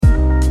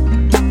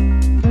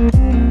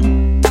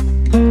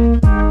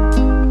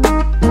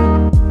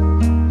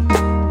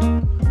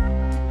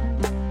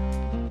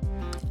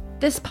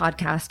This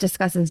podcast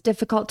discusses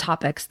difficult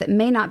topics that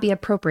may not be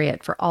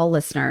appropriate for all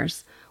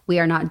listeners. We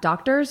are not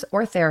doctors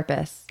or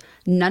therapists.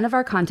 None of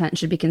our content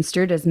should be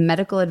construed as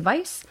medical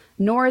advice,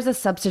 nor as a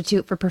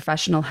substitute for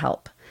professional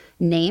help.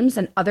 Names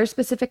and other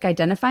specific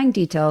identifying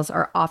details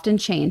are often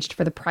changed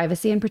for the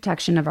privacy and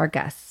protection of our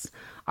guests.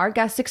 Our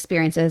guests'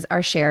 experiences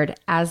are shared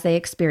as they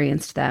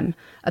experienced them.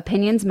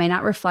 Opinions may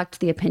not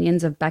reflect the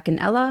opinions of Beck and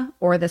Ella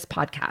or this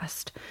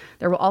podcast.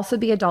 There will also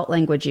be adult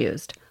language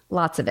used.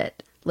 Lots of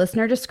it.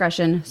 Listener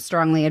discretion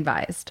strongly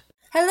advised.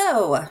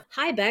 Hello.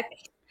 Hi, Beck.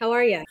 How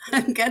are you?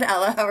 I'm good,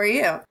 Ella. How are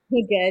you?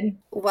 Good.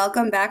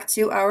 Welcome back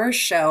to our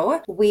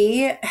show.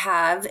 We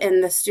have in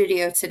the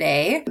studio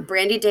today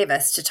Brandy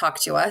Davis to talk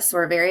to us.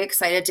 We're very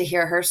excited to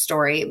hear her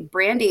story.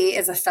 Brandy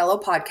is a fellow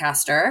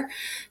podcaster.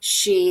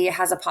 She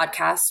has a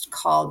podcast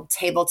called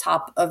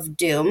Tabletop of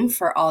Doom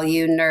for all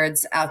you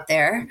nerds out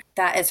there.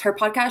 That is her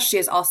podcast. She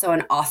is also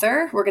an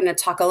author. We're going to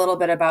talk a little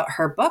bit about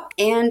her book,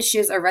 and she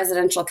is a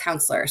residential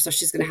counselor. So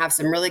she's going to have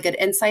some really good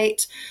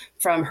insight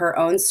from her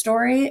own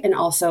story and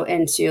also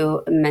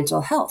into mental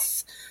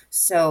health.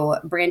 So,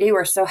 Brandy,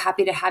 we're so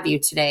happy to have you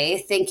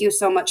today. Thank you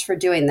so much for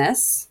doing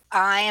this.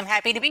 I am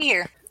happy to be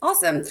here.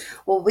 Awesome.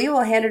 Well, we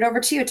will hand it over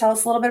to you. Tell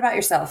us a little bit about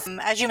yourself.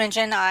 As you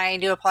mentioned, I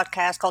do a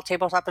podcast called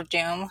Tabletop of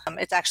Doom.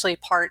 It's actually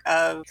part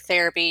of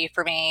therapy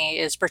for me,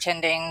 is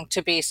pretending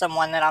to be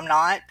someone that I'm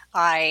not.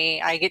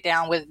 I get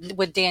down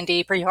with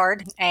D&D pretty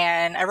hard.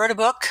 And I wrote a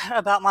book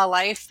about my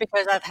life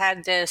because I've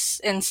had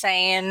this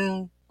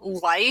insane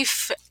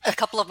life. A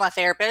couple of my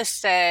therapists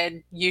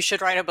said you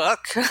should write a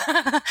book.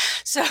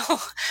 So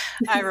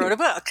I wrote a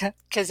book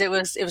because it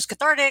was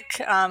cathartic,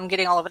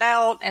 getting all of it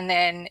out. And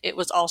then it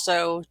was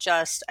also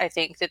just, I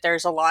think that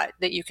there's a lot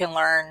that you can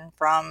learn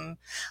from,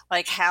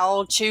 like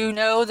how to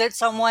know that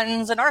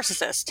someone's a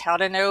narcissist, how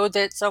to know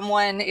that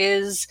someone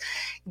is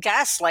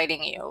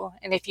gaslighting you.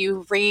 And if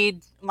you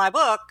read my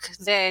book,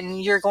 then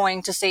you're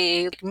going to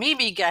see me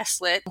be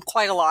gaslit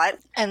quite a lot.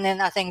 And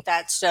then I think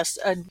that's just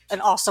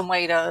an awesome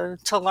way to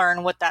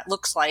learn what that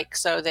looks like,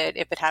 so that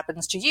if it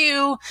happens to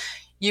you,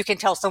 you can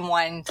tell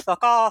someone to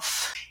fuck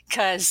off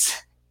because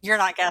you're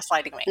not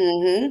gaslighting me.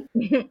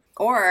 Mm-hmm.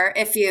 Or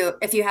if you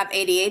have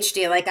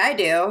ADHD like I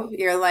do,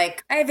 you're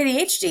like, I have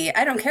ADHD.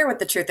 I don't care what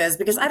the truth is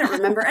because I don't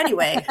remember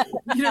anyway.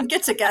 You don't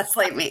get to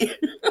gaslight me.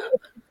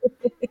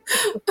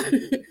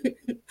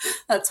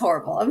 That's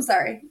horrible. I'm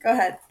sorry. Go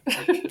ahead.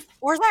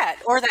 Or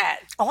that.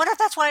 I wonder if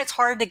that's why it's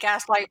hard to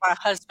gaslight my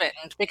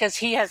husband, because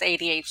he has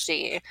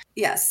ADHD.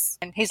 Yes.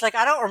 And he's like,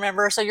 I don't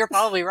remember, so you're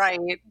probably right.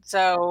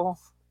 So,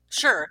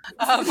 sure.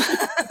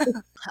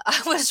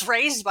 I was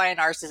raised by a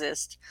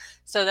narcissist,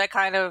 so that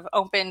kind of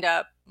opened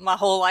up my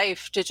whole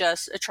life to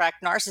just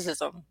attract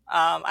narcissism.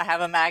 I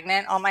have a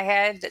magnet on my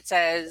head that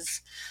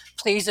says,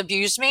 please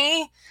abuse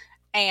me.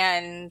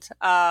 And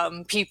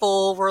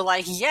people were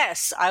like,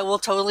 yes, I will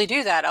totally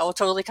do that. I will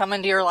totally come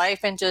into your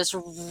life and just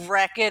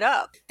wreck it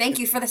up. Thank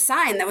you for the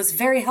sign. That was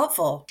very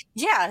helpful.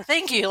 Yeah,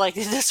 thank you. Like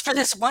for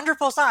this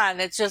wonderful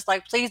sign. It's just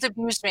like, please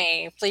abuse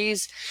me.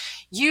 Please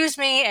use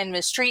me and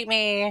mistreat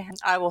me.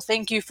 I will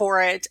thank you for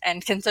it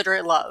and consider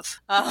it love.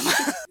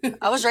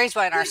 I was raised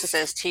by a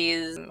narcissist.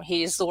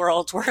 He's the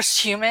world's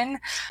worst human.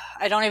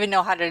 I don't even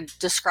know how to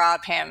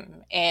describe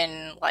him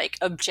in like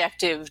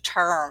objective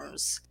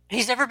terms.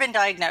 He's never been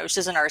diagnosed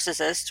as a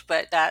narcissist,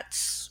 but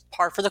that's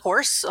par for the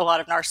course. A lot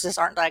of narcissists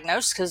aren't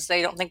diagnosed because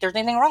they don't think there's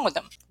anything wrong with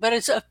them.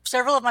 But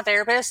several of my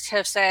therapists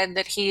have said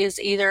that he is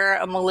either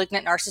a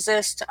malignant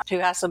narcissist who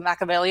has some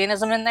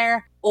Machiavellianism in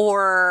there,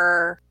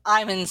 or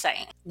I'm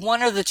insane.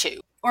 One or the two.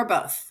 Or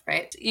both,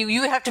 right?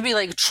 You have to be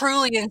like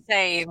truly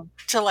insane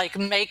to like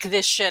make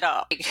this shit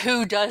up. Like,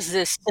 who does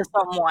this to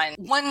someone?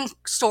 One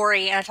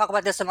story, and I talk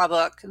about this in my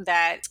book,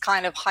 that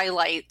kind of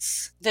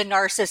highlights the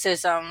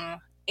narcissism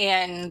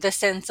in the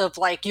sense of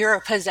like, you're a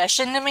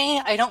possession to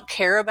me. I don't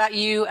care about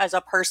you as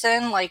a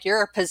person. Like,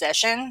 you're a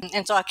possession.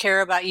 And so I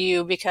care about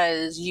you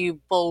because you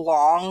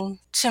belong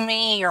to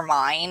me. You're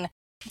mine.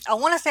 I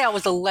want to say I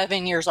was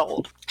 11 years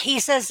old. He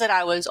says that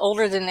I was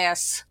older than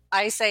this.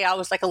 I say I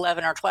was like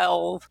 11 or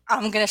 12.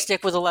 I'm going to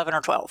stick with 11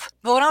 or 12.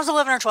 But when I was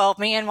 11 or 12,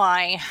 me and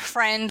my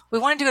friend, we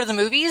wanted to go to the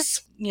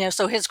movies. You know,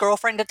 so his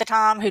girlfriend at the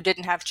time, who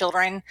didn't have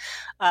children,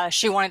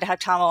 she wanted to have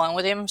time alone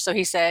with him. So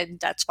he said,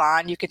 that's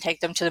fine. You can take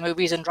them to the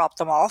movies and drop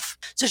them off.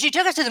 So she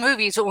took us to the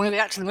movies. But when we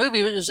got to the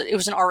movie, it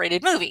was an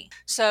R-rated movie.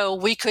 So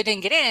we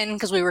couldn't get in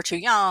because we were too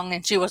young,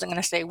 and she wasn't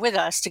going to stay with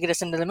us to get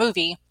us into the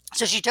movie.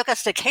 So she took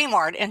us to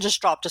Kmart and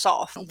just dropped us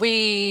off.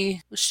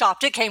 We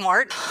stopped at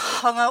Kmart,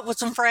 hung out with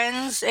some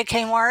friends at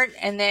Kmart,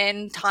 and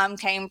then time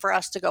came for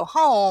us to go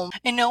home,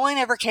 and no one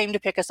ever came to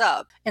pick us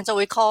up. And so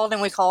we called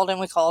and we called and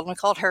we called and we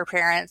called her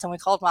parents and we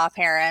called my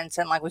parents,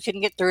 and like we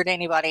couldn't get through to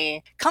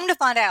anybody. Come to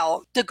find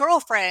out, the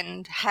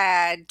girlfriend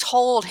had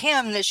told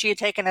him that she had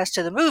taken us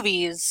to the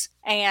movies,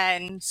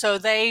 and so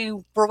they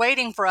were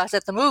waiting for us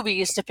at the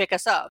movies to pick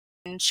us up.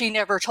 And she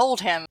never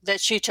told him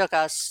that she took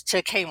us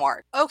to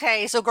Kmart.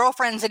 Okay, so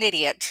girlfriend's an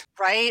idiot,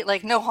 right?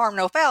 Like, no harm,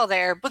 no foul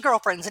there, but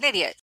girlfriend's an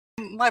idiot.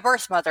 My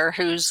birth mother,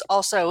 who's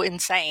also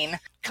insane,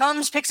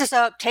 comes, picks us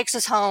up, takes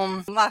us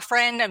home. My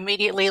friend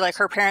immediately, like,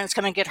 her parents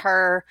come and get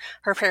her.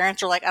 Her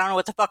parents are like, I don't know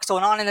what the fuck's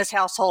going on in this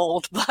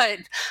household, but,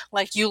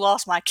 like, you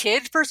lost my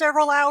kid for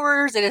several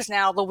hours. It is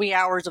now the wee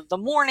hours of the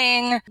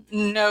morning.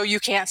 No, you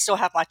can't still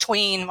have my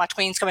tween. My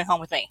tween's coming home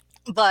with me.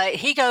 But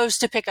he goes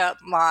to pick up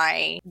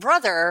my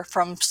brother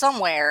from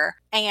somewhere,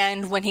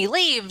 and when he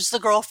leaves, the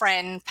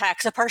girlfriend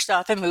packs up her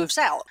stuff and moves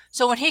out.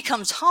 So when he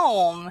comes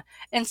home,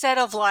 instead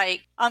of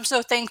like, I'm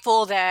so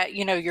thankful that,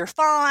 you're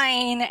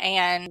fine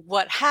and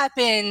what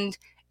happened,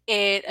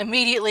 it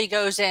immediately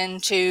goes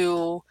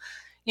into,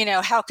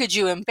 how could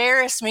you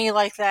embarrass me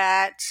like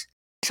that?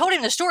 I told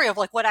him the story of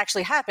like what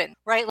actually happened,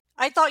 right?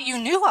 I thought you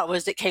knew I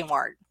was at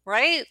Kmart,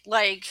 right?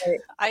 Like, Right.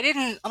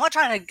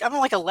 I'm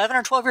like 11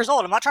 or 12 years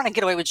old. I'm not trying to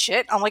get away with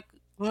shit. I'm at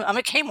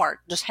Kmart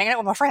just hanging out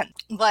with my friend.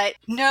 But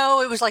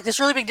no, it was like this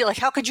really big deal. Like,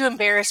 how could you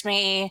embarrass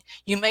me?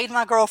 You made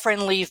my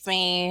girlfriend leave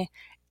me.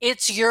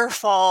 It's your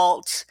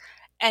fault.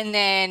 And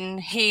then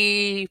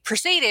he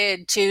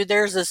proceeded to,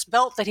 there's this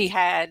belt that he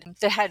had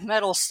that had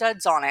metal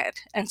studs on it.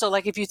 And so,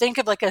 like, if you think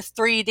of like a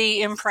 3D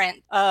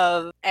imprint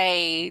of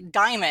a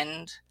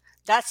diamond,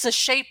 that's the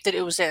shape that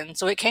it was in.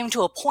 So it came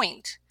to a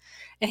point.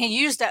 And he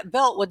used that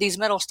belt with these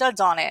metal studs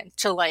on it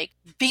to like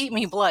beat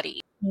me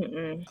bloody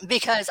Mm-mm.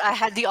 because I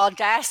had the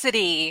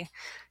audacity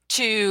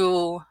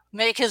to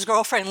make his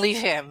girlfriend leave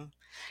him.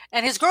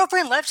 And his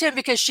girlfriend left him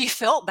because she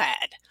felt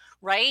bad,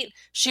 right?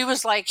 She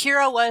was like, here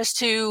I was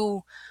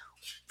too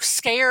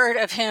scared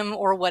of him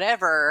or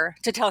whatever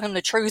to tell him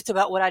the truth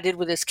about what I did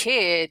with his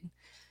kid.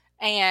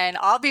 And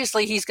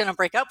obviously he's going to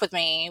break up with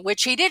me,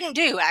 which he didn't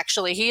do,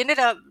 actually. He ended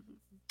up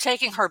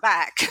taking her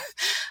back.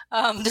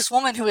 This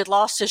woman who had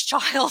lost his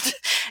child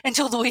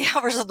until the wee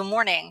hours of the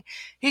morning.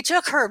 He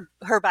took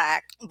her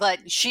back,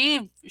 but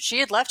she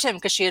had left him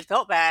because she had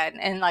felt bad,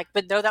 and like,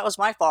 but no, that was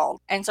my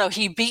fault. And so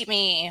he beat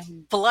me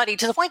bloody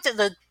to the point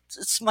that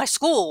my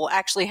school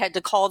actually had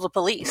to call the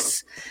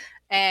police.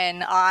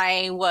 And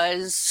I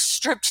was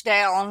stripped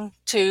down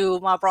to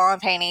my bra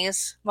and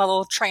panties, my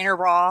little trainer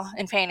bra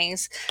and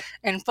panties,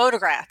 and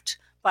photographed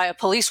by a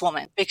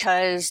policewoman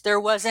because there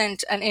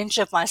wasn't an inch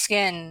of my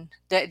skin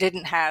that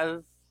didn't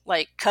have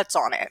like cuts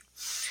on it.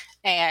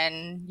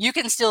 And you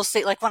can still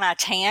see, like, when I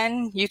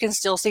tan, you can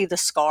still see the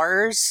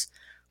scars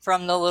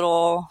from the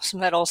little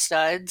metal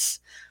studs,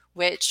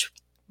 which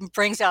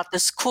brings out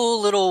this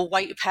cool little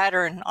white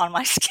pattern on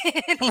my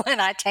skin when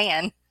I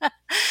tan.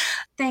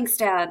 Thanks,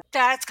 Dad.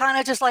 That's kind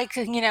of just like,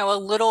 a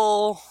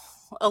little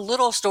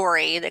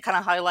story that kind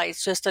of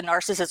highlights just the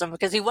narcissism,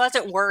 because he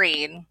wasn't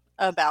worried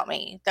about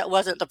me. That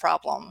wasn't the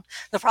problem.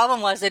 The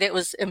problem was that it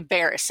was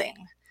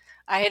embarrassing.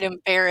 I had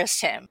embarrassed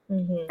him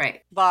Mm-hmm.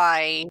 Right.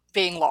 by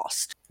being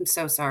lost. I'm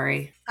so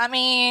sorry. I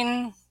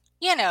mean,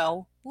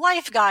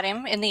 life got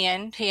him in the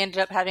end. He ended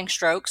up having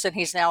strokes and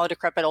he's now a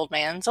decrepit old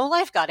man. So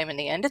life got him in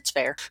the end. It's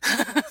fair.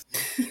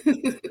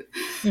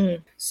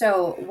 Mm.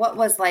 So, what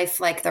was life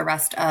like the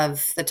rest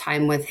of the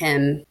time with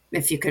him,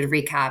 if you could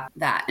recap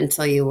that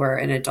until you were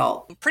an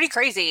adult? Pretty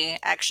crazy,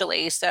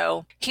 actually.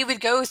 So he would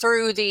go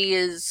through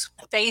these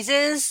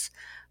phases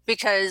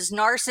because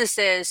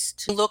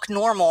narcissists look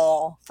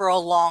normal for a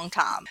long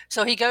time.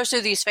 So he goes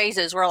through these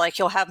phases where like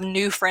he'll have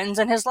new friends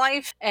in his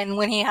life. And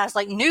when he has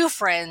like new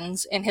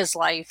friends in his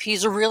life,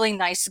 he's a really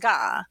nice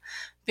guy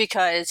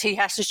because he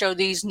has to show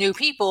these new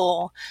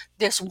people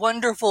this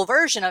wonderful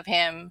version of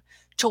him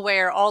to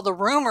where all the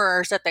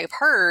rumors that they've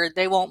heard,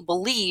 they won't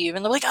believe.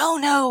 And they're like, oh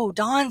no,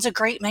 Don's a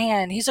great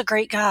man. He's a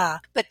great guy.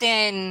 But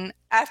then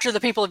after the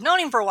people have known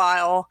him for a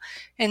while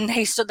and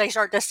they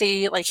start to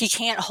see like he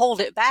can't hold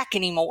it back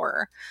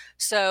anymore.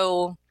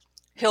 So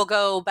he'll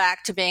go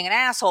back to being an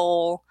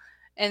asshole.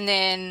 And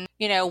then,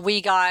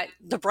 we got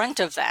the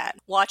brunt of that,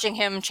 watching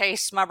him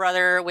chase my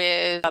brother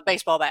with a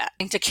baseball bat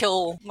to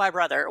kill my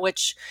brother,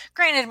 which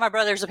granted, my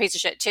brother's a piece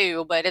of shit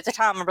too, but at the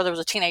time my brother was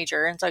a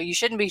teenager. And so you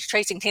shouldn't be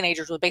chasing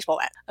teenagers with a baseball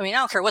bat. I mean, I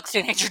don't care what the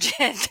teenager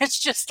did. It's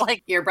just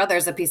like, Your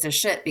brother's a piece of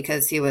shit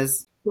because he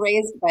was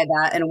raised by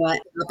that and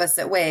went the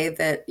opposite way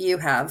that you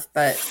have,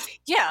 but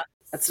yeah,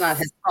 that's not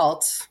his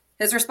fault.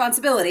 His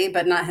responsibility,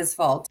 but not his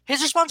fault.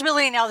 his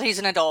responsibility now that he's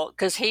an adult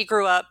because he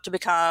grew up to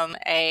become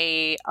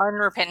a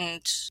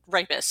unrepentant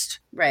rapist.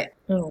 Right.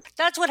 Oh.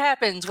 That's what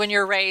happens when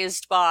you're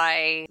raised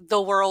by the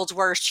world's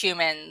worst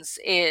humans,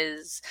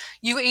 is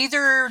you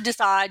either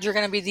decide you're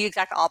going to be the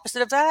exact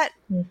opposite of that,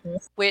 Mm-hmm.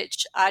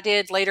 which I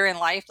did later in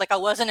life. Like, I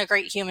wasn't a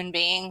great human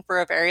being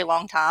for a very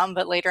long time,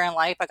 but later in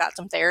life I got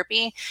some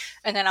therapy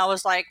and then I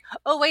was like,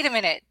 oh, wait a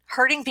minute,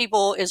 hurting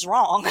people is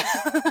wrong.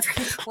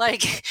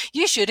 Like,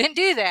 you shouldn't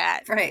do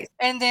that. Right.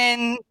 And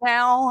then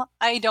now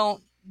I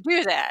don't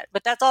do that.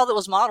 But that's all that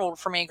was modeled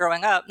for me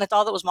growing up. That's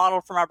all that was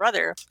modeled for my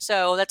brother.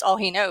 So that's all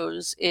he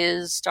knows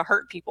is to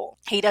hurt people.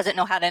 He doesn't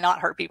know how to not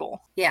hurt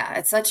people. Yeah,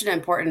 it's such an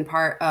important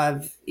part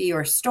of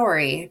your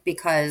story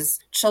because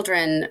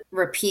children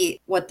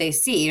repeat what they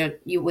see.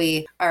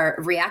 Our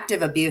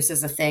reactive abuse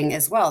is a thing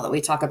as well that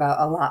we talk about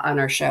a lot on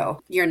our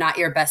show. You're not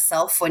your best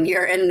self when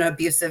you're in an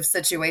abusive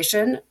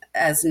situation,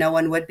 as no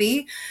one would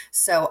be.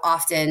 So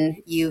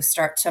often you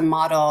start to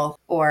model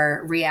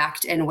or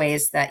react in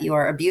ways that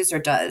your abuser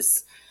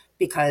does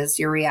because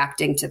you're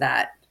reacting to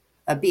that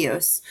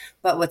abuse.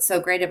 But what's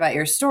so great about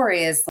your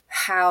story is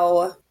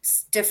how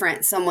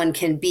different someone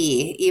can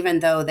be, even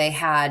though they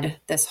had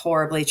this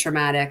horribly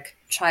traumatic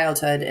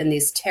childhood and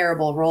these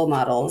terrible role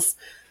models.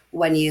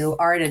 When you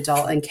are an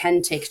adult and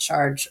can take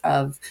charge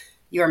of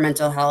your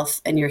mental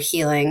health and your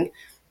healing,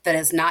 that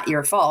is not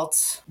your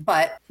fault,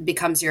 but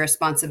becomes your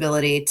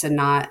responsibility to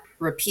not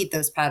repeat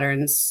those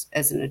patterns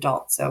as an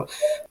adult. So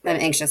I'm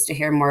anxious to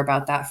hear more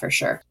about that for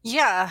sure.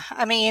 Yeah,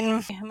 I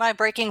mean, my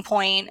breaking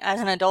point as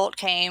an adult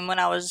came when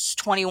I was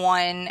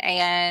 21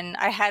 and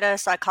I had a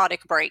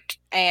psychotic break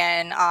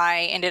and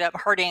I ended up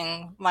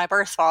hurting my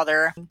birth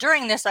father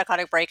during this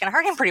psychotic break, and I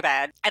hurt him pretty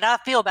bad. And I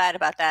feel bad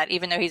about that,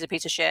 even though he's a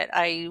piece of shit.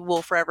 I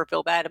will forever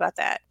feel bad about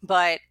that.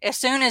 But as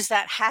soon as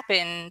that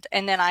happened,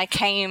 and then I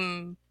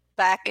came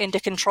back into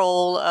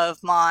control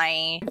of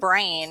my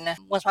brain,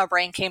 once my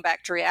brain came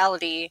back to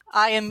reality,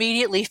 I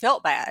immediately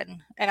felt bad.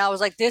 And I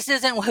was like, this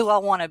isn't who I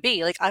want to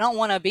be. Like, I don't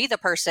want to be the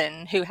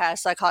person who has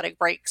psychotic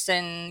breaks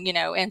and,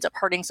 ends up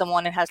hurting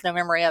someone and has no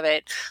memory of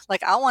it.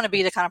 Like, I want to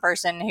be the kind of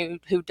person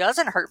who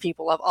doesn't hurt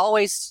people. I've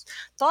always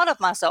thought of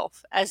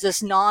myself as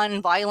this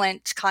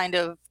non-violent kind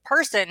of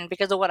person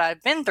because of what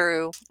I've been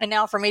through. And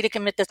now for me to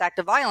commit this act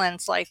of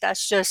violence, like,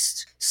 that's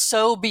just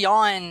so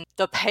beyond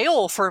the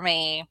pale for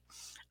me.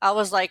 I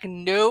was like,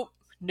 nope.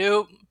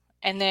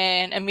 And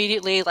then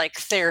immediately, like,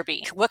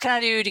 therapy. What can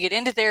I do to get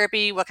into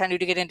therapy? What can I do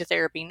to get into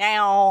therapy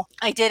now?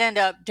 I did end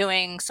up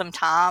doing some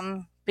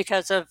time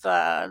because of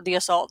the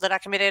assault that I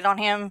committed on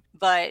him.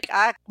 But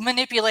I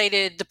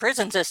manipulated the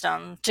prison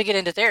system to get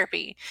into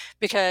therapy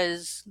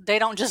because they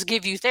don't just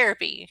give you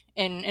therapy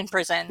in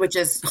prison. Which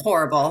is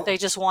horrible. They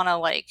just want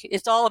to,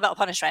 it's all about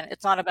punishment.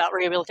 It's not about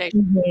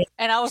rehabilitation. Mm-hmm.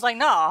 And I was like,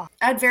 no.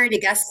 I'd venture to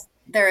guess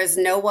there is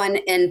no one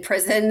in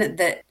prison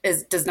that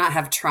does not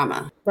have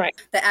trauma. Right.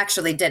 That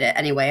actually did it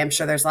anyway. I'm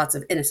sure there's lots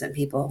of innocent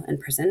people in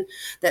prison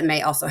that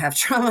may also have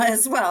trauma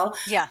as well.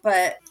 Yeah.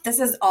 But this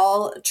is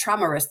all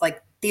trauma risk.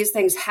 Like, these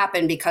things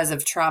happen because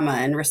of trauma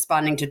and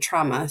responding to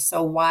trauma.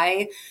 So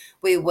why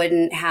we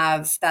wouldn't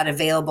have that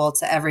available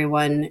to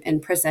everyone in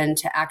prison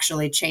to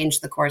actually change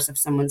the course of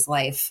someone's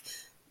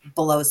life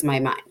blows my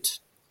mind.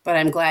 But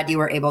I'm glad you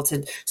were able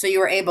to. So you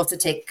were able to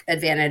take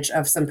advantage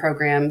of some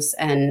programs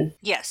and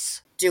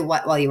yes. Do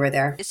what while you were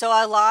there? So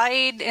I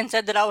lied and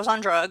said that I was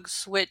on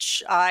drugs,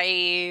 which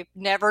I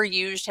never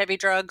used heavy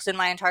drugs in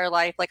my entire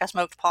life. Like, I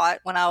smoked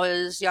pot when I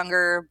was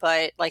younger,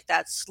 but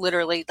that's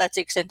the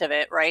extent of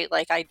it, right?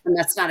 And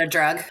that's not a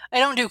drug. I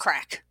don't do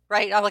crack,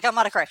 right? I'm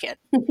not a crackhead.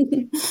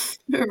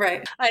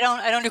 Right. I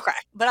don't do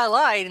crack. But I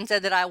lied and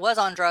said that I was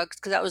on drugs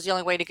because that was the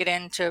only way to get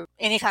into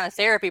any kind of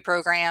therapy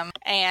program.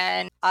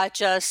 And I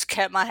just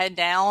kept my head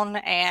down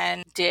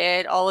and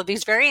did all of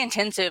these very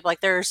intensive,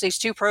 there's these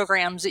two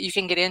programs that you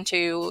can get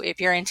into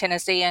if you're in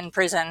Tennessee in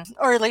prison,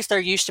 or at least there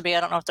used to be.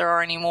 I don't know if there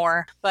are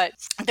anymore, but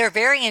they're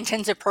very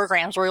intensive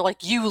programs where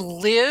you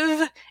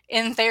live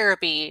in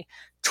therapy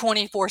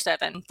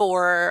 24/7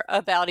 for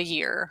about a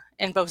year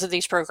in both of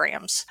these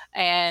programs.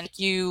 And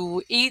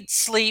you eat,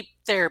 sleep,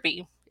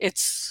 therapy.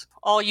 It's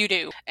all you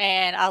do.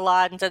 And I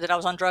lied and said that I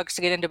was on drugs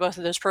to get into both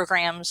of those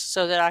programs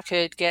so that I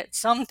could get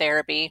some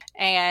therapy.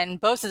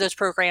 And both of those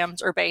programs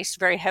are based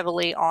very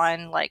heavily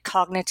on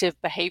cognitive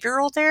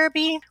behavioral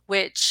therapy,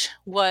 which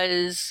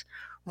was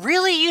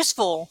really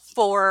useful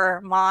for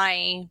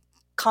my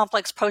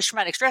complex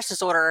post-traumatic stress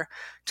disorder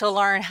to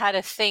learn how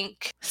to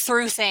think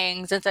through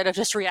things instead of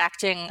just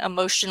reacting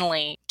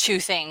emotionally to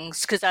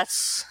things, because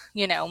that's,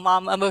 my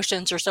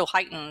emotions are so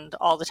heightened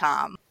all the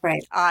time.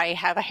 Right. I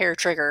have a hair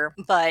trigger,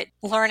 but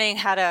learning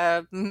how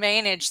to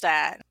manage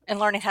that and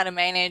learning how to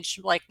manage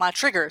my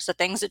triggers, the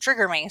things that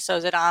trigger me, so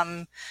that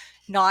I'm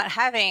not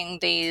having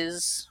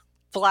these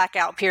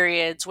blackout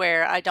periods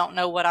where I don't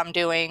know what I'm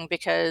doing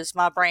because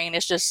my brain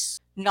is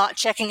just not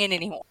checking in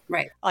anymore.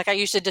 Right. I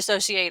used to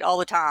dissociate all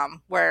the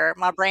time where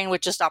my brain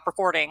would just stop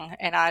recording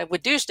and I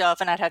would do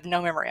stuff and I'd have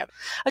no memory of it.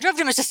 I drove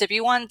to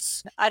Mississippi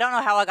once. I don't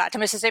know how I got to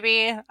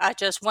Mississippi.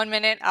 One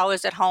minute I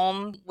was at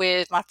home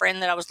with my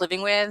friend that I was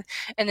living with,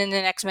 and then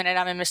the next minute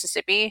I'm in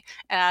Mississippi,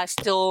 and I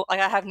still, I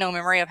have no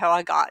memory of how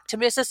I got to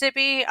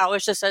Mississippi. I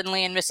was just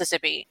suddenly in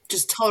Mississippi.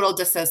 Just total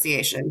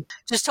dissociation.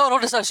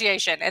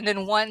 And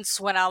then once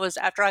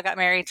after I got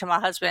married to my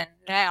husband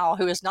now,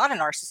 who is not a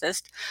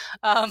narcissist,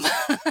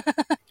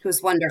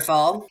 who's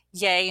wonderful.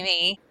 Yay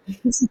me.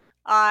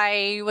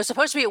 I was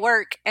supposed to be at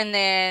work, and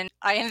then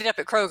I ended up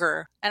at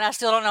Kroger. And I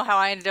still don't know how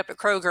I ended up at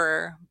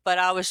Kroger, but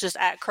I was just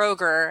at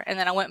Kroger, and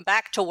then I went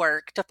back to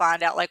work to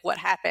find out like what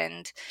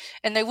happened.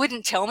 And they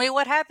wouldn't tell me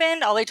what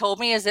happened. All they told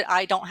me is that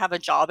I don't have a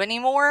job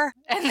anymore.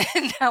 And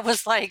then I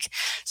was like,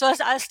 so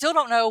I still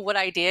don't know what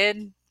I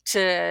did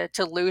to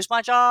lose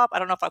my job. I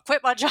don't know if I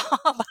quit my job.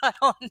 I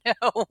don't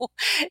know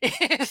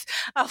if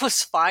I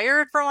was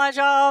fired from my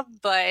job,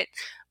 but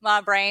my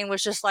brain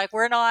was just like,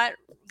 we're not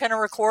going to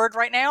record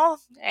right now,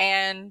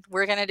 and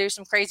we're going to do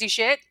some crazy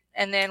shit,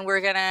 and then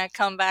we're going to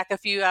come back a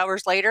few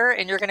hours later,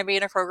 and you're going to be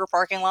in a Kroger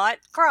parking lot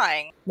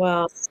crying.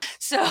 Wow.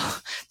 So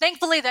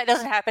thankfully that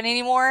doesn't happen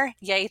anymore.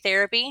 Yay,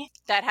 therapy.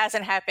 That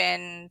hasn't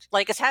happened.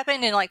 Like, it's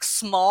happened in like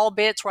small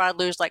bits where I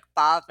lose like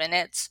 5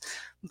 minutes,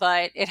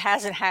 but it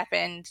hasn't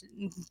happened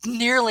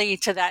nearly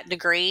to that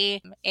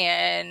degree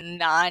in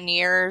 9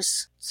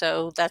 years.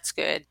 So that's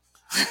good.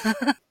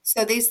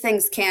 So these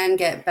things can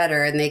get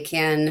better and they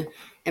can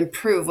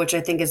improve, which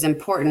I think is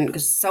important,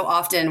 because so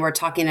often we're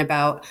talking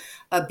about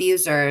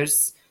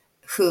abusers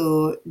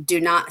who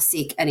do not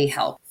seek any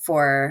help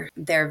for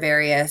their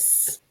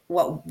various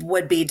what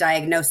would be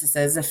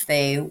diagnoses if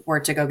they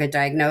were to go get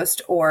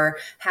diagnosed, or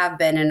have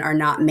been and are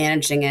not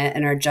managing it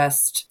and are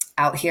just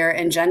out here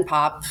in Gen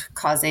Pop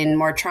causing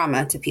more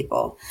trauma to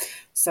people.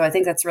 So I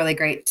think that's really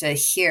great to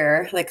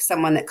hear, like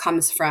someone that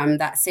comes from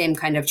that same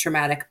kind of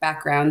traumatic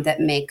background that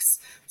makes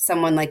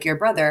someone like your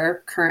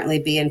brother currently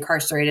be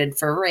incarcerated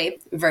for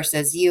rape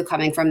versus you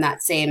coming from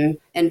that same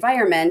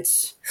environment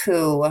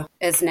who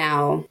is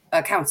now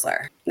a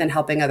counselor and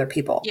helping other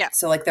people. Yeah.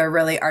 So like there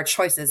really are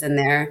choices in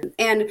there.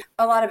 And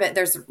a lot of it,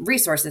 there's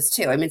resources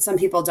too. I mean, some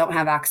people don't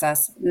have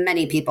access.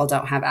 Many people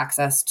don't have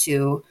access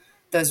to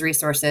those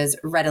resources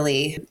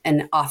readily.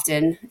 And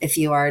often, if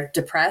you are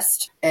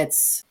depressed,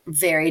 it's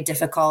very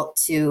difficult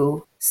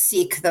to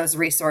seek those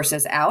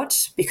resources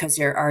out because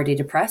you're already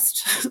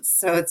depressed.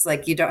 So it's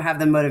like you don't have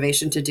the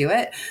motivation to do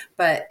it.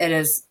 But it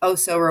is oh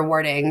so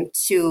rewarding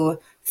to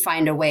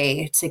find a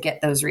way to get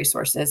those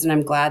resources. And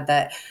I'm glad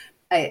that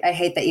I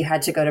hate that you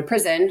had to go to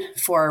prison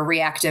for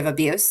reactive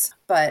abuse,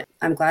 but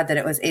I'm glad that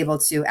it was able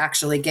to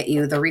actually get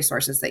you the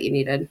resources that you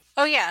needed.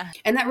 Oh, yeah.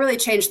 And that really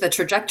changed the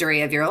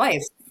trajectory of your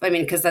life. I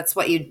mean, because that's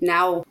what you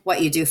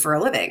do for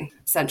a living,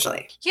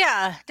 essentially.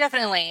 Yeah,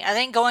 definitely. I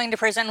think going to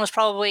prison was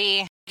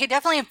probably, it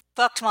definitely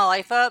fucked my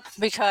life up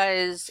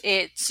because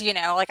it's,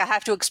 like I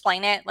have to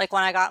explain it. Like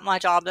when I got my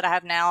job that I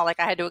have now, like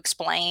I had to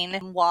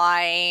explain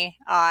why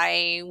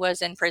I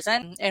was in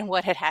prison and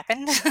what had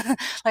happened.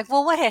 Like,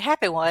 well, what had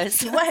happened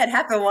was. What had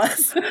happened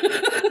was.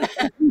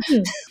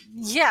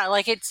 Yeah,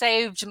 like it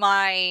saved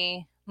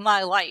my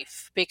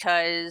life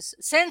because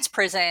since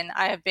prison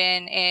I have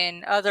been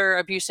in other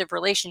abusive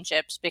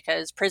relationships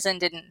because prison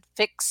didn't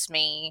fix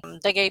me.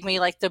 They gave me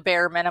like the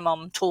bare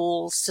minimum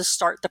tools to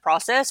start the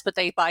process, but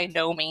they by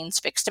no means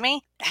fixed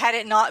me. Had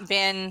it not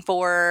been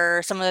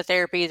for some of the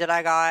therapy that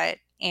I got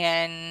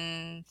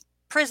in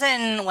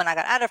prison, when I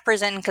got out of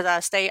prison, because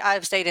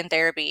I've stayed in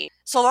therapy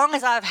so long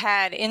as I've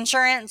had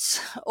insurance,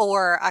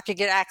 or I could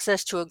get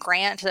access to a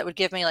grant that would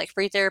give me like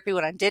free therapy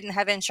when I didn't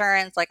have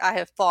insurance. Like I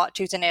have fought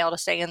tooth and nail to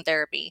stay in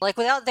therapy. Like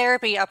without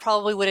therapy, I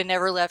probably would have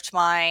never left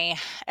my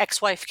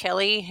ex-wife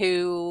Kelly,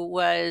 who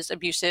was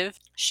abusive.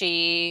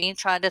 She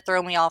tried to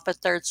throw me off a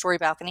 3rd-story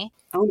balcony.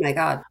 Oh my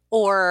God.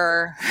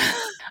 Or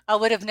I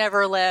would have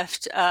never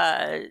left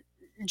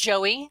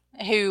Joey,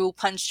 who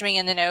punched me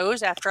in the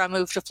nose after I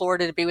moved to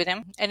Florida to be with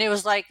him. And it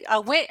was like,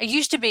 it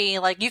used to be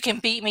like, you can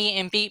beat me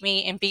and beat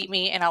me and beat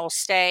me and I will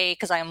stay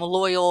because I am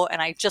loyal and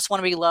I just want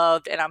to be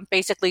loved. And I'm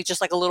basically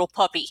just like a little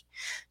puppy.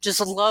 Just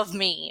love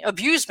me,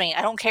 abuse me.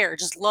 I don't care.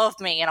 Just love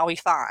me and I'll be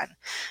fine.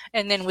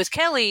 And then with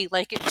Kelly,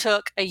 like it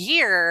took a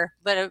year,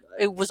 but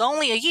it was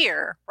only a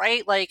year,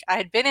 right? Like I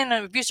had been in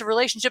abusive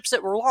relationships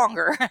that were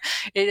longer.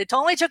 It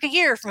only took a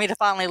year for me to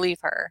finally leave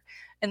her.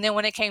 And then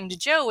when it came to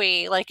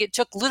Joey, like it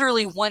took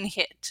literally one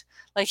hit.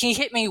 Like he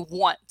hit me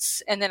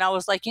once. And then I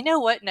was like, you know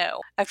what?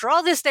 No. After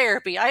all this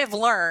therapy, I have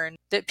learned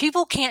that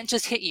people can't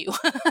just hit you.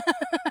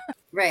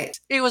 Right.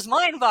 It was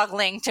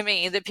mind-boggling to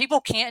me that people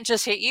can't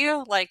just hit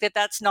you. Like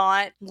that's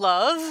not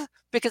love,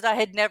 because I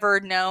had never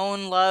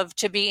known love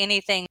to be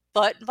anything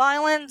but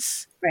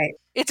violence. Right.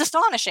 It's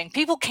astonishing.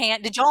 People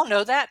can't. Did y'all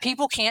know that?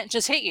 People can't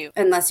just hit you.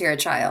 Unless you're a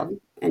child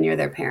and you're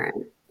their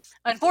parent.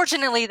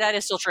 Unfortunately, that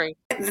is still true.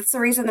 That's the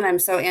reason that I'm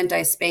so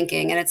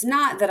anti-spanking. And it's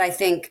not that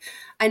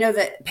I know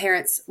that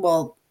parents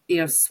will,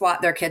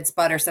 swat their kid's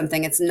butt or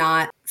something. It's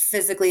not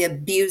physically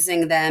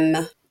abusing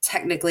them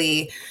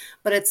technically,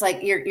 but it's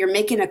like you're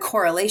making a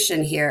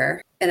correlation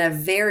here in a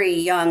very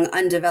young,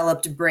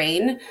 undeveloped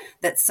brain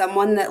that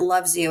someone that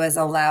loves you is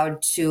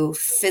allowed to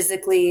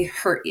physically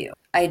hurt you.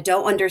 I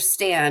don't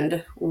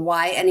understand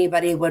why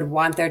anybody would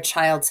want their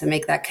child to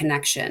make that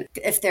connection.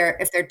 If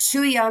they're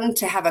too young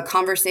to have a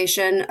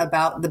conversation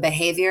about the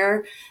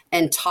behavior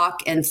and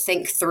talk and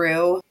think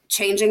through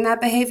changing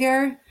that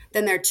behavior,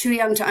 then they're too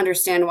young to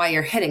understand why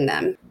you're hitting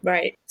them.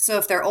 Right. So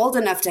if they're old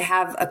enough to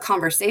have a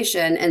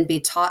conversation and be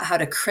taught how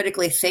to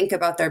critically think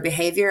about their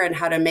behavior and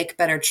how to make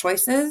better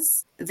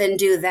choices, then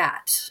do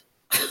that.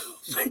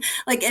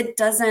 Like, it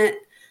doesn't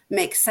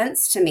make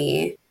sense to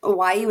me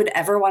why you would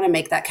ever want to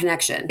make that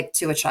connection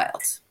to a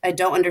child. I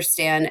don't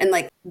understand. And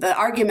like the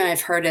argument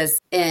I've heard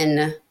is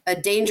in a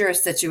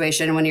dangerous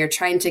situation when you're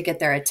trying to get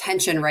their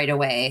attention right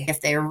away,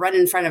 if they run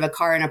in front of a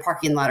car in a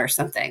parking lot or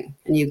something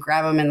and you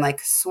grab them and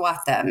like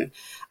swat them,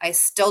 I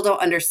still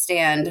don't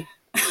understand.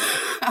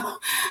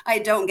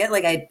 I don't get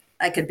like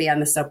I could be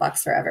on the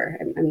soapbox forever.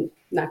 I'm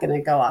not going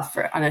to go off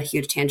on a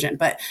huge tangent,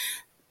 but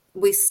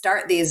we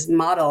start these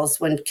models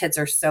when kids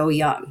are so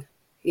young,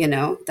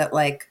 that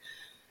like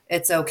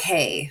it's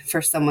okay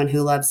for someone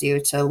who loves you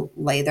to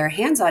lay their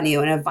hands on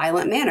you in a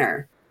violent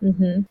manner.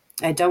 Mm-hmm.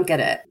 I don't get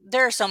it.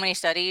 There are so many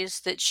studies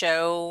that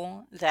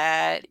show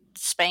that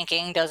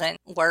spanking doesn't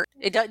work.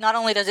 Not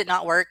only does it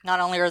not work, not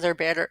only are there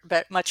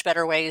much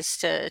better ways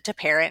to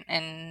parent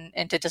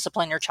and to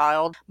discipline your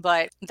child,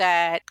 but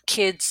that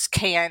kids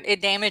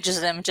it damages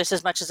them just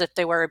as much as if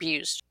they were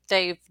abused.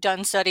 They've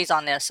done studies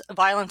on this.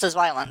 Violence is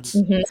violence.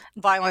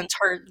 Mm-hmm.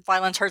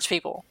 Violence hurts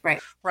people.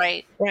 Right.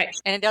 Right.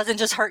 And it doesn't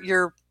just hurt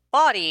your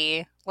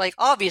body, like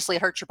obviously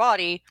it hurts your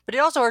body, but it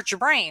also hurts your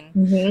brain.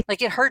 Mm-hmm.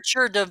 Like it hurts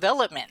your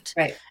development.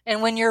 Right.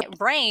 And when your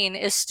brain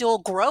is still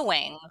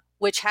growing,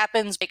 which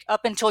happens like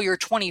up until you're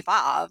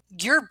 25,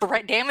 you're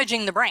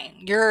damaging the brain.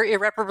 You're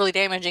irreparably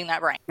damaging that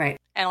brain. Right.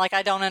 And like,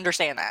 I don't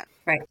understand that.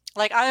 Right.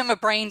 Like, I am a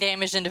brain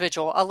damaged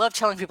individual. I love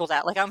telling people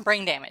that. Like, I'm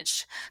brain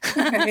damaged.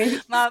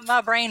 Right.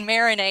 my brain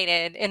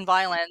marinated in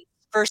violence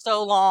for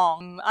so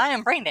long. I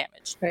am brain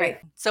damaged. Right.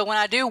 So when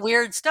I do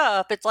weird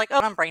stuff, it's like,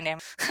 oh, I'm brain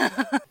damaged.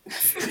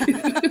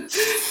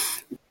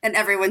 And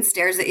everyone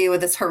stares at you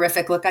with this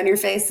horrific look on your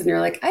face, and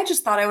you're like, I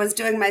just thought I was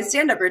doing my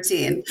stand-up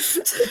routine.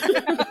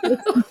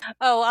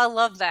 Oh, I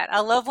love that. I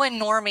love when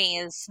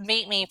normies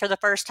meet me for the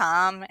first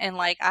time and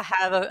like I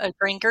have a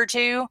drink or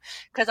two,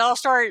 because I'll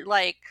start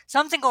like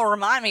something will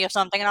remind me of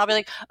something and I'll be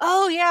like,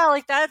 oh yeah,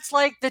 like that's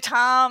like the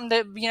time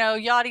that,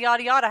 yada,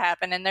 yada, yada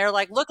happened. And they're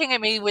like looking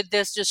at me with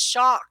this just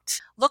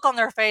shocked look on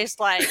their face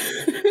like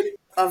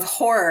of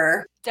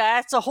horror.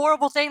 That's a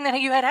horrible thing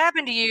that you had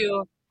happened to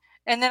you.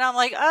 And then I'm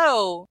like,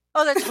 oh,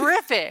 that's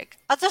horrific.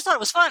 I just thought it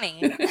was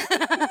funny.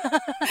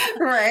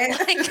 Right.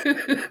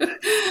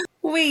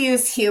 We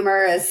use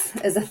humor as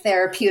a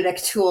therapeutic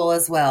tool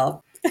as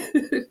well.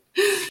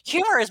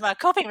 Humor is my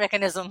coping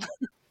mechanism.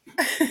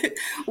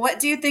 What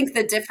do you think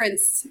the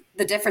difference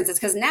is?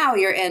 Because now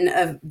you're in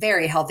a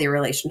very healthy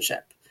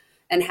relationship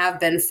and have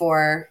been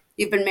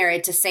you've been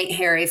married to Saint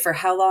Harry for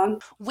how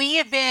long? We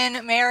have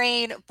been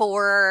married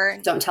for...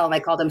 Don't tell him I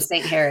called him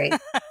Saint Harry.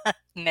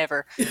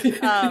 Never.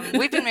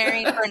 We've been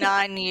married for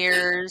 9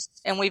 years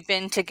and we've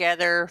been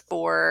together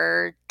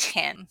for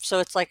 10. So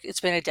it's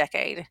been a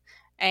decade.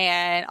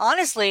 And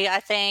honestly, I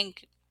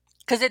think,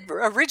 because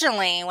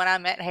originally when I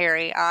met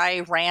Harry, I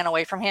ran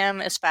away from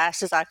him as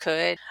fast as I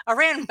could. I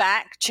ran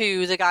back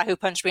to the guy who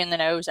punched me in the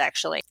nose,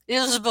 actually.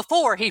 This was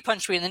before he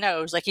punched me in the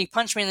nose. Like, he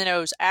punched me in the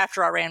nose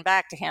after I ran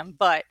back to him.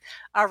 But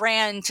I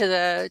ran to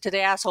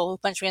the asshole who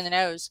punched me in the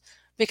nose,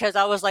 because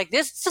I was like,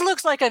 this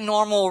looks like a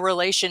normal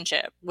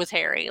relationship with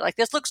Harry. Like,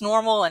 this looks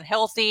normal and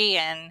healthy,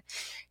 and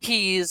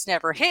he's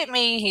never hit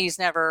me. He's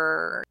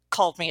never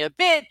called me a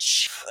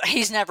bitch.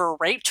 He's never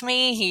raped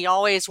me. He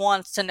always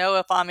wants to know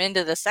if I'm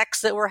into the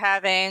sex that we're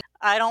having.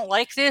 I don't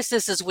like this.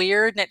 This is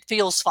weird, and it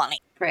feels funny.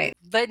 Right.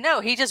 But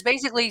no, he just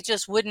basically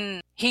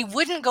wouldn't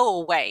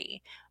go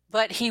away.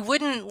 But he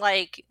wouldn't,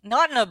 like,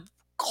 not in a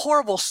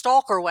horrible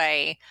stalker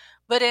way,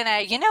 but in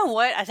a, you know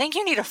what, I think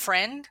you need a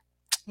friend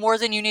more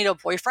than you need a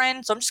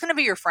boyfriend, so I'm just going to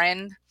be your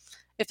friend,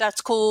 if that's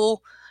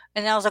cool.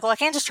 And I was like, well, I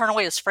can't just turn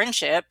away his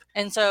friendship.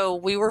 And so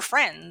we were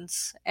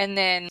friends. And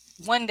then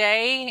one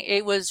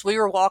day we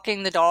were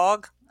walking the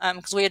dog,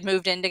 because we had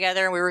moved in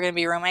together and we were going to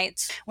be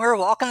roommates. We were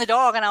walking the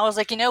dog and I was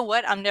like, you know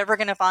what? I'm never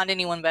going to find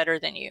anyone better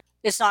than you.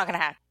 It's not going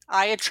to happen.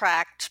 I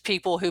attract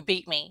people who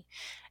beat me,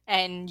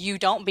 and you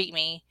don't beat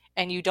me,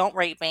 and you don't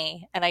rape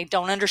me, and I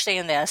don't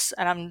understand this,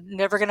 and I'm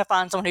never going to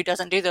find someone who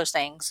doesn't do those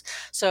things.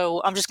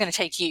 So I'm just going to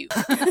take you.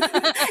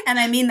 And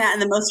I mean that in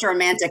the most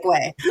romantic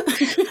way.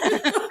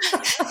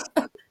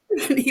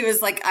 He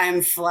was like,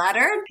 I'm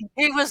flattered.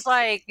 He was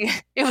like,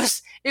 it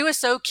was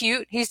so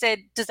cute. He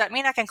said, does that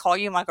mean I can call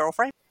you my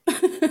girlfriend?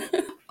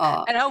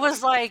 And I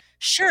was like,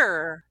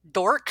 sure,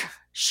 dork,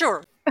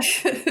 sure.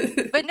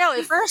 But no,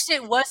 at first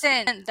it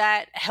wasn't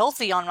that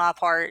healthy on my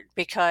part,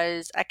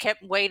 because I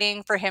kept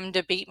waiting for him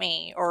to beat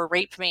me or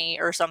rape me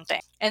or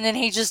something. And then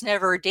he just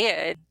never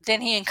did.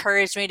 Then he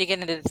encouraged me to get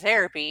into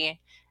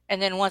therapy.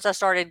 And then once I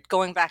started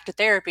going back to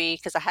therapy,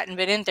 because I hadn't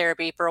been in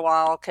therapy for a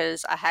while,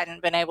 because I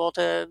hadn't been able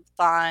to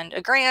find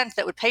a grant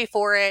that would pay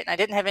for it, and I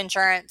didn't have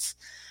insurance.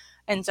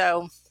 And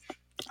so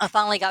I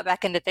finally got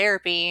back into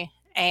therapy,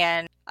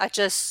 and I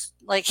just,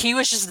 like, he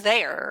was just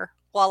there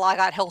while I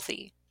got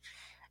healthy.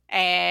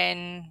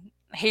 And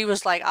he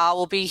was like, I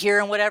will be here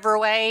in whatever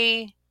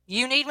way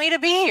you need me to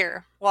be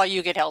here while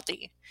you get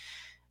healthy.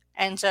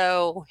 And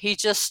so he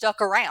just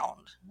stuck around.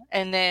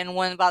 And then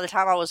by the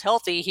time I was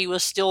healthy, he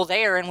was still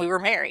there and we were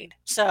married.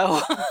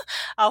 So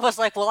I was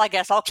like, well, I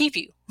guess I'll keep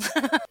you.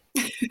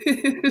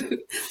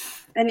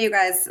 And you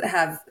guys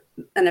have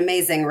an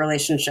amazing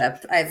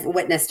relationship. I've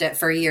witnessed it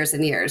for years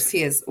and years.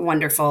 He is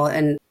wonderful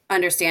and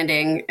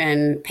understanding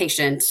and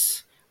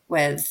patient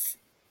with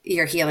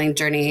your healing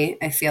journey,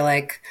 I feel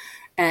like.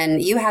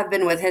 And you have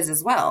been with his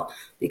as well,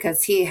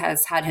 because he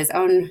has had his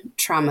own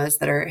traumas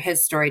that are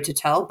his story to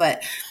tell.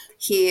 But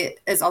he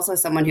is also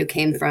someone who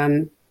came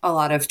from a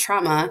lot of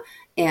trauma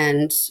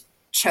and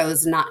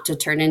chose not to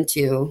turn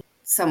into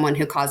someone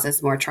who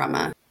causes more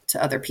trauma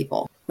to other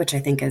people, which I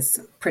think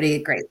is pretty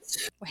great.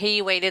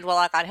 He waited while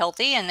I got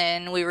healthy, and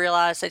then we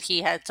realized that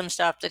he had some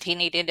stuff that he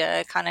needed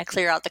to kind of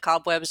clear out the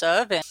cobwebs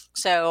of. And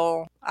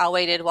so I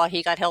waited while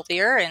he got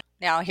healthier, and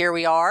now here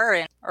we are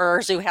in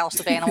our zoo house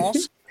of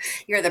animals.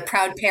 You're the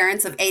proud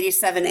parents of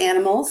 87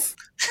 animals.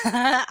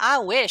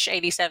 I wish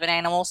 87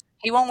 animals.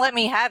 He won't let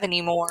me have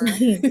any more.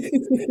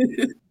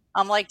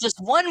 I'm like, just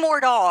one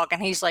more dog.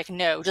 And he's like,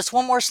 no. Just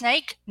one more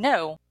snake?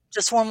 No.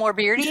 Just one more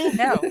beardy?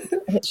 No.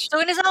 So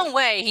in his own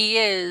way, he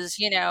is,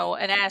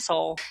 an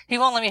asshole. He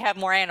won't let me have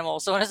more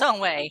animals. So in his own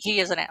way, he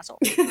is an asshole.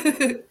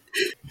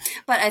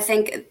 But I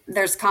think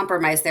there's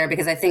compromise there,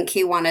 because I think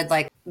he wanted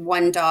like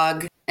one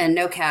dog and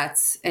no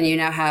cats. And you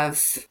now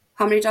have,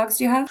 how many dogs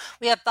do you have?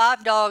 We have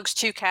 5 dogs,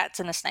 2 cats,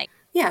 and a snake.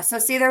 Yeah. So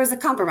see, there was a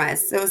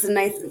compromise. It was a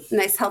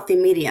nice, healthy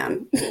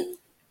medium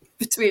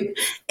between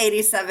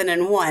 87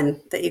 and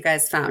 1 that you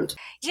guys found.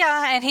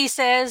 Yeah, and he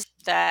says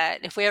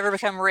that if we ever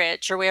become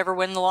rich or we ever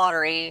win the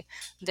lottery,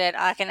 that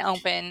I can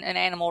open an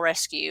animal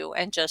rescue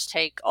and just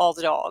take all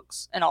the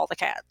dogs and all the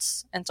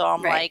cats. And so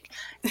I'm like,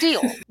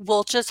 deal.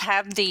 We'll just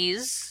have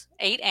these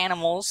 8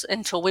 animals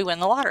until we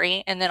win the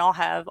lottery, and then I'll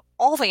have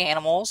all the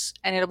animals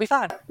and it'll be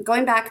fine.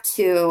 Going back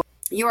to,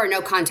 you are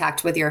no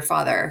contact with your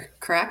father,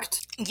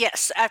 correct?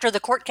 Yes. After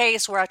the court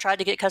case where I tried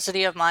to get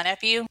custody of my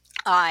nephew,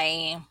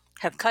 I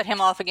have cut him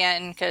off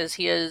again because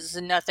he is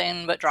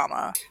nothing but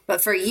drama.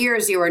 But for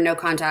years, you were no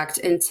contact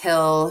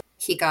until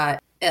he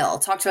got ill.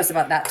 Talk to us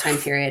about that time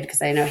period,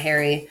 because I know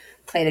Harry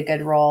played a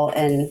good role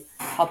in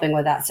helping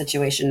with that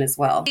situation as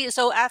well.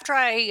 So after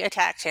I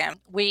attacked him,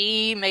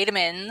 we made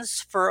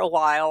amends for a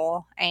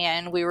while,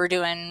 and we were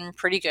doing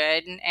pretty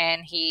good,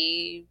 and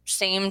he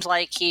seemed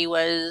like he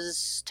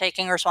was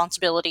taking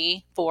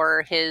responsibility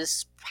for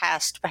his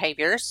past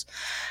behaviors.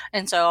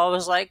 And so I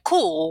was like,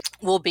 cool,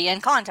 we'll be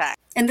in contact.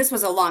 And this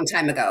was a long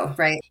time ago,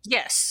 right?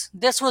 Yes.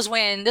 This was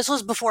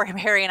before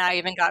Harry and I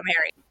even got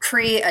married.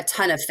 Pre a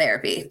ton of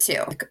therapy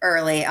too, like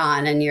early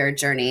on in your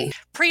journey.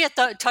 Pre a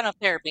ton of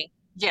therapy.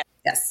 Yeah.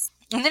 Yes.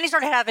 And then he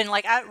started having,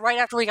 right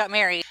after we got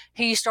married,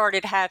 he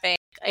started having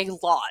a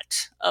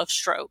lot of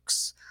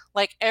strokes.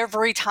 Like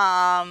every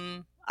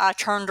time I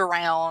turned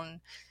around,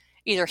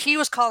 either he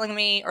was calling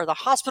me or the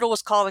hospital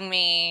was calling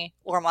me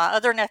or my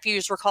other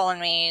nephews were calling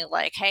me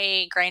like,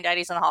 hey,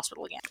 granddaddy's in the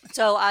hospital again.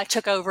 So I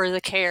took over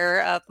the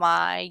care of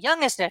my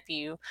youngest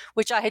nephew,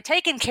 which I had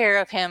taken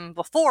care of him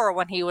before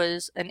when he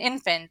was an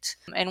infant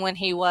and when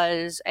he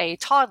was a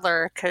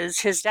toddler, because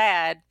his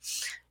dad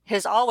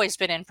has always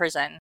been in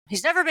prison.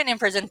 He's never been in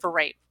prison for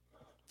rape,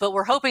 but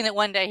we're hoping that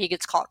one day he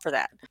gets caught for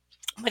that.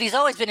 But he's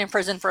always been in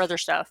prison for other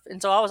stuff.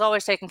 And so I was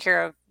always taking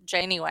care of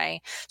Jay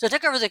anyway. So I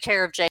took over the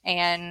care of Jay,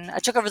 and I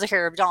took over the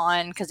care of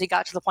Don because he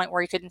got to the point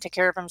where he couldn't take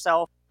care of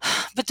himself.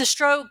 But the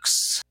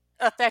strokes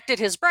affected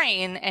his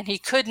brain and he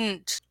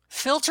couldn't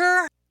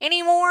filter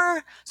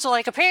anymore. So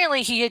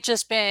apparently he had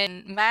just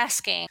been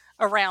masking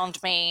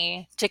around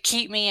me to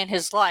keep me in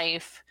his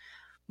life.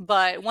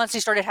 But once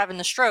he started having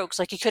the strokes,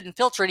 he couldn't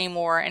filter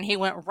anymore, and he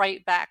went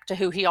right back to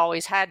who he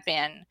always had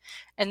been.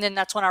 And then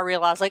that's when I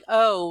realized,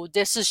 oh,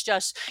 this is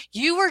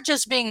you were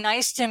just being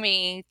nice to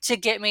me to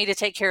get me to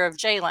take care of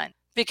Jalen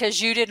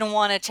because you didn't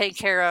want to take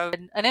care of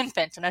an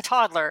infant and a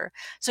toddler.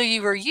 So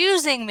you were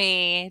using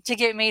me to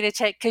get me to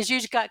because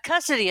you got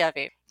custody of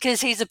him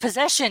because he's a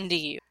possession to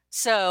you.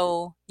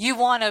 So you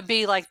want to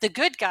be like the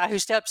good guy who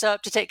steps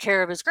up to take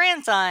care of his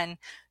grandson.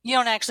 You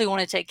don't actually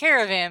want to take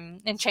care of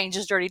him and change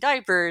his dirty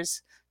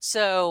diapers.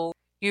 So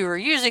you were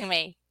using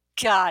me.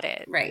 Got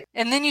it. Right.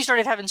 And then you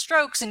started having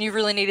strokes and you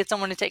really needed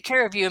someone to take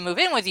care of you and move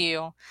in with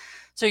you.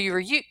 So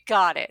you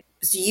got it.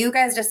 So you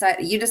guys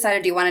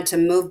decided you wanted to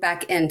move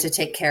back in to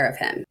take care of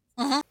him.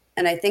 Mm-hmm.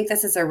 And I think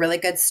this is a really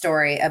good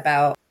story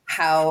about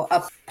how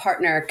a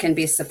partner can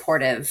be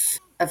supportive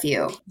of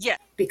you. Yeah.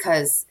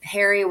 Because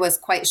Harry was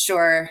quite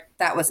sure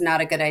that was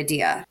not a good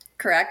idea.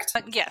 Correct?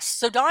 Yes.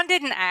 So Don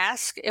didn't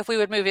ask if we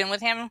would move in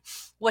with him.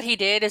 What he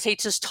did is he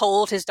just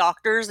told his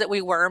doctors that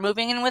we were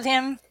moving in with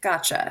him.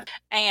 Gotcha.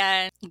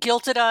 And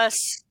guilted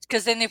us,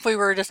 because then if we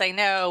were to say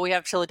no, we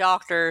have to tell the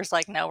doctors,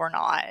 no, we're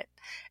not.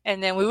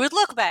 And then we would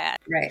look bad.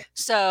 Right.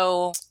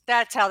 So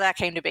that's how that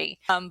came to be.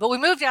 But we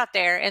moved out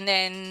there, and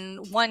then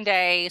one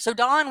day, so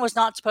Don was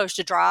not supposed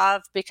to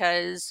drive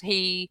because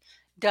he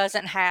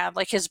doesn't have,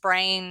 his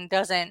brain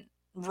doesn't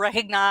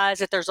recognize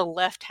that there's a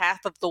left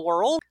half of the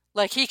world.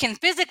 He can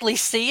physically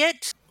see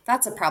it.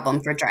 That's a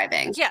problem for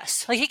driving.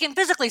 Yes. He can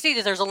physically see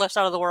that there's a left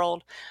side of the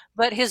world,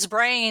 but his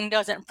brain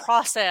doesn't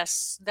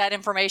process that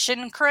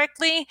information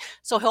correctly.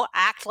 So he'll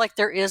act like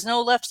there is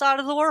no left side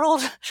of the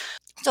world.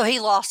 So he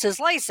lost his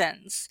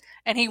license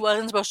and he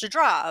wasn't supposed to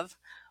drive.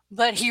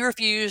 but he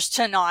refused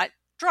to not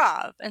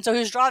drive. And so he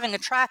was driving a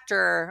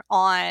tractor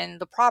on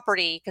the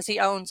property because he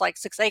owns like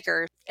 6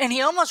 acres. And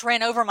he almost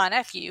ran over my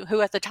nephew,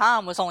 who at the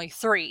time was only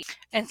 3.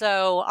 And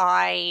so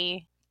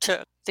I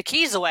took the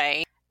keys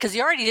away because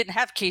he already didn't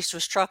have keys to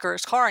his truck or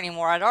his car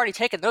anymore. I'd already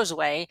taken those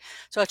away.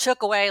 So I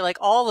took away like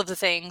all of the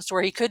things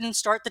where he couldn't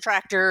start the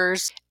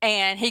tractors.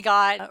 And he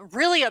got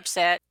really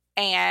upset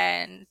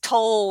and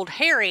told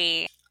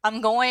Harry,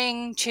 I'm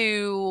going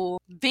to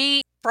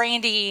beat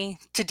Brandy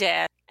to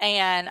death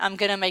and I'm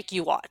going to make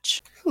you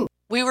watch.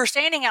 We were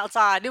standing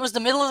outside. It was the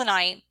middle of the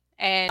night.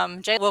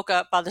 And Jay woke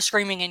up by the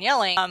screaming and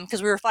yelling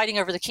because we were fighting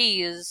over the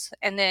keys.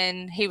 And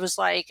then he was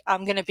like,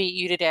 I'm going to beat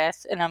you to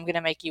death and I'm going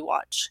to make you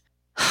watch.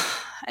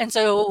 And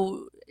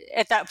so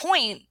at that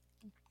point,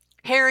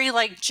 Harry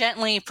like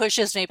gently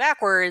pushes me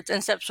backwards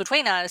and steps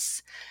between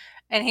us.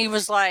 And he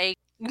was like,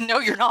 no,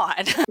 you're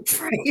not.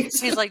 Right.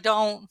 He's like,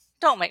 don't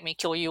make me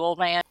kill you, old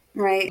man.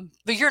 Right.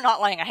 But you're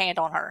not laying a hand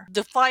on her.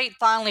 The fight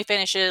finally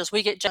finishes.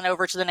 We get Jen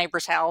over to the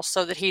neighbor's house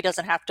so that he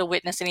doesn't have to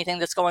witness anything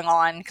that's going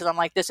on. Because I'm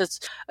like, this is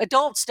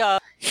adult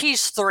stuff.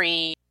 He's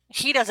 3.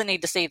 He doesn't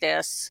need to see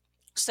this.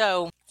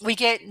 So we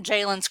get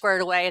Jalen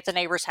squared away at the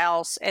neighbor's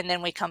house. And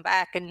then we come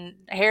back and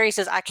Harry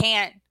says, I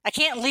can't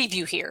leave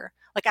you here.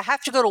 Like, I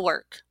have to go to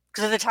work.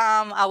 Because at the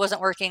time I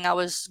wasn't working. I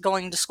was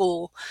going to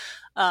school.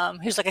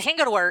 He was like, I can't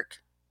go to work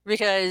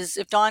because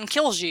if Don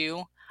kills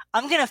you,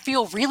 I'm going to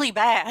feel really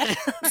bad.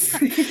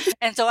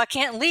 And so I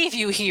can't leave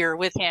you here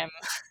with him.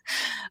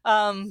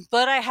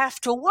 But I have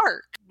to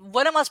work.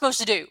 What am I supposed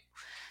to do?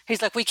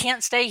 He's like, we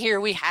can't stay here.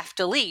 We have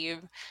to leave.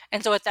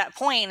 And so at that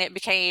point, it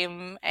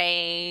became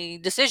a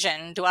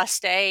decision. Do I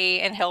stay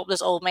and help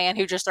this old man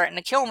who just threatened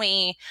to kill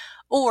me?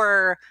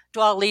 Or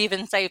do I leave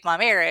and save my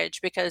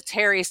marriage? Because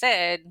Harry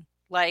said,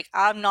 like,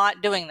 I'm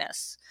not doing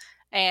this.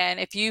 And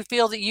if you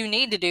feel that you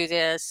need to do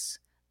this,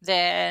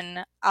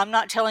 then I'm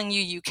not telling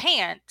you you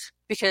can't,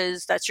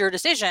 because that's your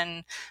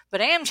decision,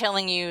 but I am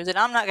telling you that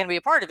I'm not going to be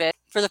a part of it.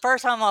 For the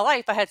first time in my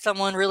life, I had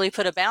someone really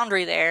put a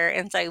boundary there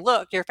and say,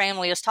 look, your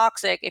family is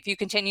toxic. If you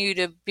continue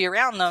to be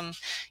around them,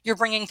 you're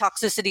bringing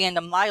toxicity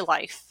into my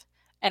life,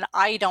 and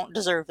I don't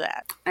deserve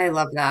that. I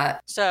love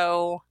that.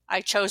 So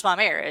I chose my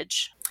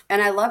marriage.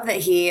 And I love that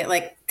he,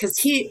 like, because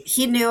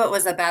he knew it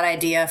was a bad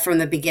idea from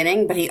the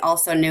beginning, but he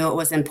also knew it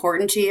was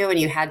important to you and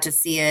you had to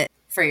see it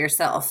for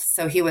yourself.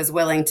 So he was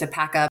willing to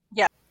pack up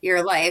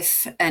your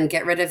life and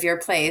get rid of your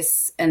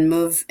place and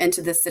move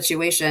into this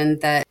situation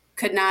that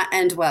could not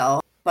end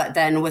well, but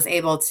then was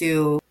able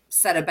to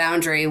set a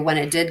boundary when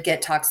it did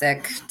get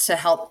toxic to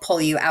help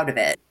pull you out of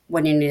it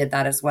when you needed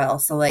that as well.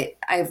 So like,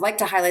 I'd like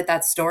to highlight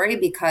that story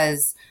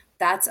because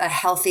that's a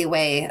healthy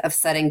way of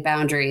setting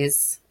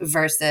boundaries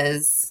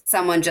versus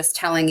someone just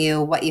telling you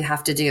what you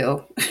have to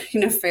do,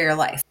 for your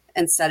life,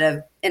 instead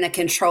of in a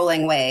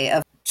controlling way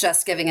of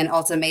just giving an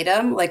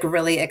ultimatum, like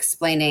really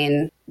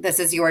explaining this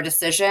is your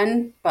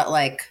decision, but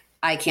like,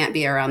 I can't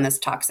be around this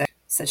toxic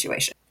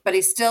situation. But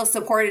he still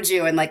supported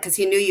you and like, because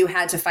he knew you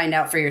had to find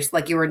out for yourself,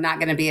 like you were not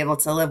going to be able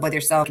to live with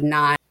yourself,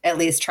 not at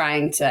least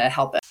trying to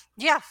help it.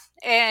 Yeah.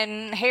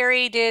 And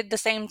Harry did the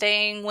same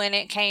thing when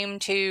it came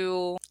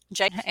to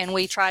Jay, and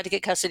we tried to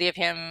get custody of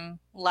him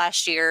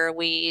last year.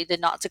 We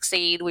did not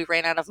succeed. We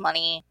ran out of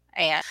money,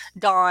 and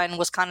Dawn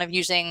was kind of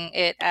using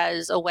it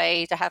as a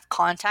way to have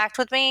contact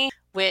with me,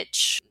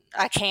 which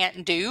I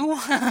can't do.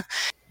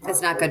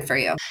 It's not good for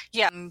you.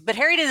 Yeah, but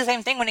Harry did the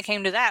same thing when it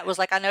came to that. Was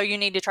like, I know you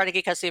need to try to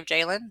get custody of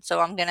Jalen, so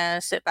I'm going to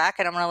sit back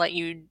and I'm going to let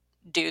you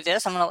do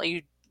this. I'm going to let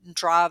you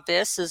drive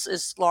this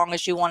as long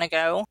as you want to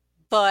go.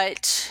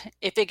 But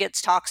if it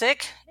gets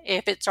toxic,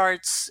 if it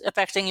starts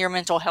affecting your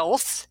mental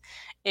health,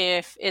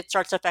 if it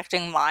starts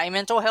affecting my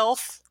mental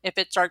health, if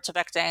it starts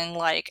affecting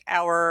like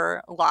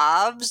our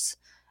lives,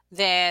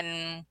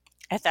 then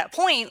at that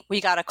point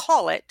we got to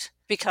call it,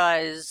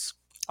 because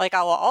like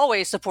I will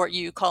always support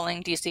you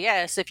calling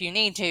DCS if you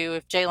need to,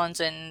 if Jalen's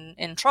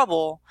in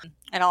trouble,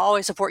 and I'll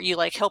always support you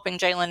like helping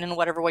Jalen in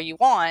whatever way you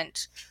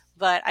want,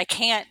 but I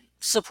can't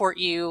support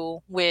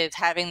you with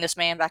having this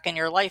man back in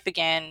your life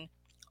again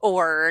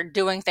or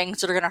doing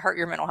things that are going to hurt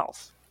your mental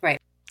health.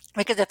 Right.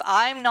 Because if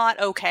I'm not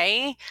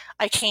okay,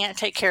 I can't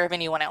take care of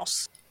anyone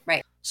else.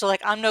 Right. So like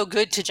I'm no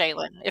good to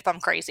Jalen if I'm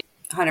crazy.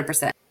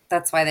 100%.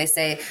 That's why they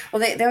say, well,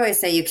 they always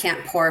say you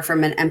can't pour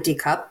from an empty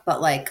cup,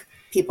 but like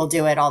people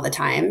do it all the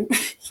time.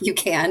 You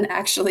can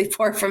actually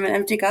pour from an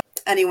empty cup.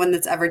 Anyone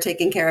that's ever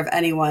taken care of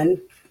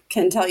anyone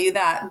can tell you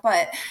that,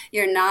 but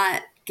you're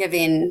not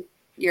giving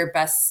your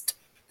best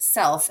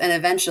self, and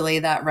eventually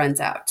that runs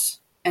out.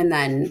 And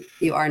then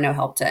you are no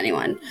help to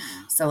anyone.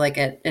 So like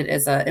it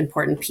is an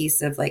important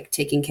piece of like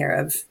taking care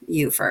of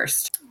you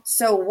first.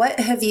 So what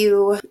have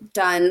you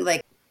done?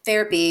 Like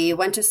therapy, you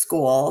went to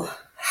school.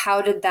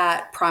 How did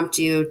that prompt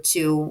you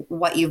to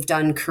what you've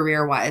done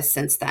career-wise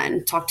since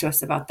then? Talk to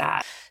us about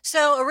that.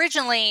 So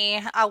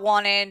originally, I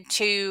wanted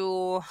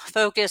to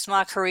focus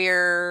my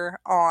career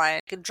on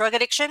drug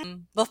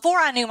addiction before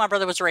I knew my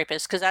brother was a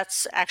rapist, because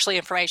that's actually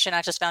information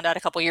I just found out a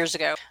couple years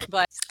ago.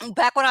 But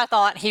back when I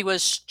thought he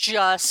was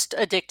just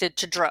addicted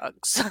to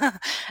drugs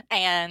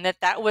and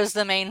that was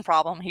the main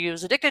problem. He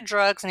was addicted to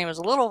drugs and he was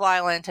a little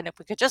violent, and if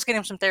we could just get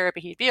him some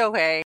therapy, he'd be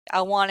okay.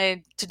 I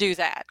wanted to do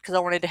that because I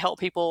wanted to help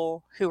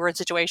people who were in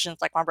situations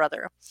like my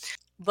brother.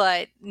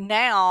 But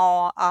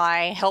now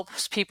I help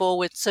people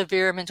with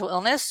severe mental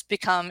illness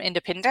become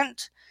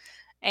independent.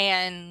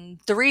 And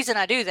the reason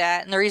I do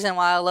that, and the reason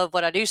why I love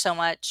what I do so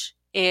much,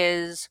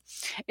 is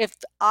if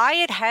I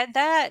had had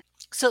that,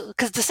 so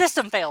because the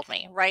system failed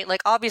me, right?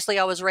 Like, obviously,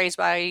 I was raised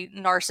by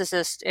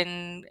narcissists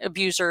and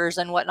abusers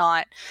and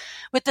whatnot,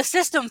 but the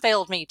system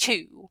failed me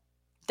too.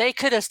 They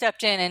could have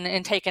stepped in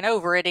and taken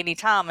over at any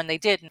time, and they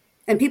didn't.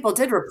 And people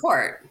did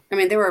report. I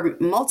mean, there were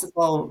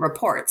multiple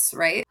reports,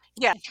 right?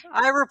 Yeah,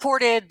 I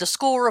reported, the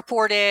school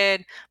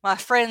reported, my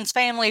friends'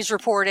 families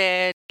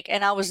reported,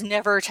 and I was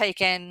never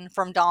taken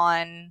from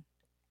Dawn.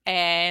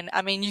 And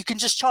I mean, you can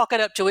just chalk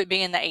it up to it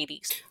being the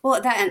 80s. Well,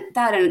 that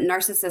and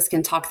narcissists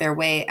can talk their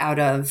way out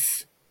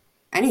of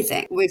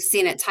anything. We've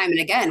seen it time and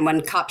again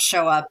when cops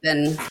show up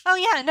and Oh,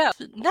 yeah, no,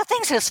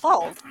 nothing's his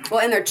fault. well,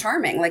 and they're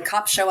charming. Like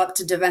cops show up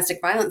to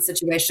domestic violence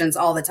situations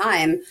all the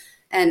time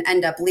and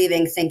end up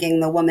leaving thinking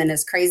the woman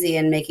is crazy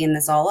and making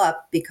this all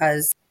up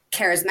because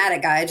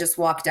charismatic guy just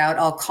walked out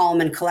all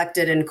calm and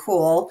collected and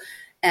cool,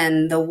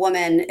 and the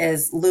woman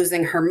is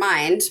losing her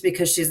mind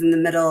because she's in the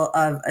middle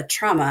of a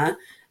trauma,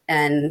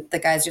 and the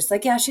guy's just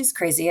like, yeah, she's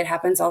crazy, it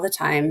happens all the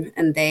time,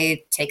 and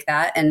they take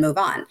that and move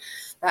on.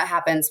 That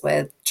happens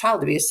with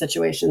child abuse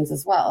situations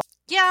as well.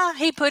 Yeah,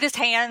 he put his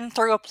hand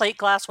through a plate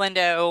glass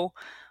window,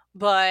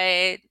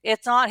 but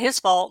it's not his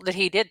fault that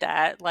he did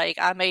that. Like,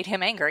 I made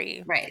him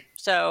angry. Right.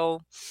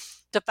 So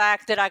the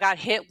fact that I got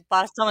hit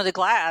by some of the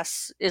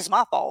glass is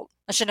my fault.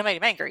 I shouldn't have made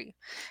him angry.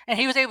 And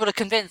he was able to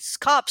convince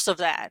cops of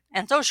that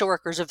and social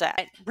workers of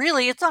that.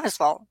 Really, it's not his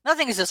fault.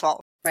 Nothing is his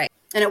fault. Right.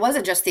 And it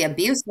wasn't just the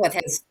abuse with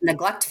his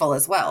neglectful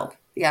as well.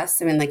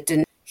 Yes. I mean, like,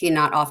 didn't he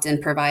not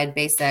often provide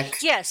basic?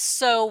 Yes.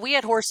 So we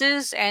had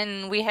horses,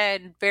 and we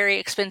had very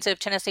expensive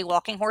Tennessee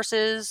walking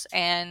horses,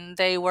 and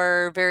they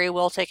were very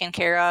well taken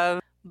care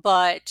of,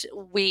 but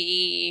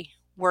we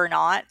were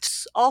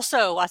not.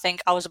 Also, I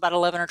think I was about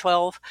 11 or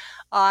 12.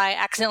 I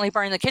accidentally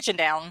burned the kitchen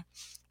down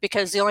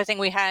because the only thing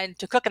we had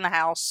to cook in the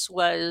house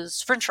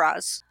was French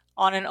fries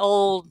on an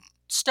old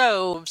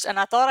stoves, and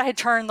I thought I had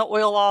turned the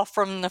oil off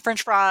from the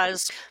French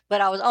fries,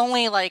 but I was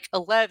only like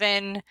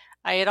 11.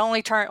 I had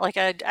only turned, like,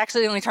 I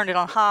accidentally turned it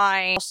on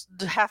high.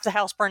 Half the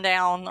house burned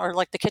down, or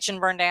like the kitchen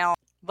burned down.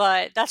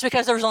 But that's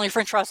because there was only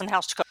French fries in the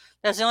house to cook.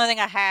 That's the only thing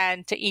I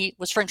had to eat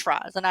was French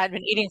fries, and I had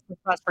been eating French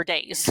fries for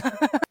days.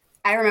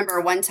 I remember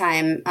one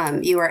time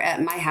you were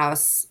at my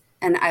house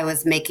and I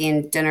was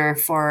making dinner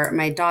for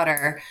my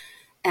daughter,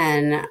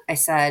 and I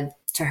said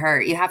to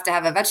her, you have to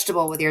have a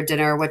vegetable with your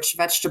dinner. Which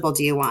vegetable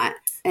do you want?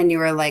 And you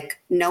were like,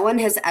 no one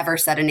has ever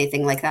said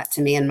anything like that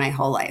to me in my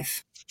whole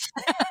life.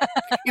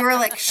 You were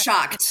like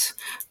shocked.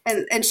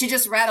 And she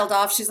just rattled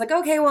off. She's like,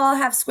 okay, well, I'll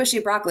have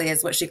squishy broccoli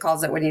is what she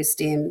calls it when you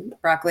steam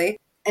broccoli.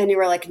 And you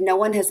were like, no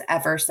one has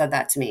ever said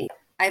that to me.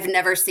 I've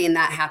never seen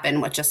that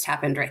happen. What just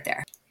happened right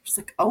there. It's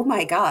like, oh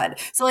my God.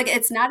 So like,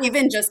 it's not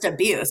even just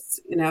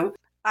abuse, you know?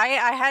 I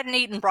hadn't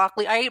eaten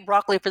broccoli. I ate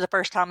broccoli for the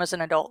first time as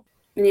an adult.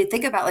 And you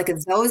think about like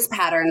those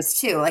patterns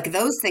too, like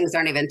those things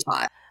aren't even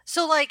taught.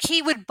 So, like,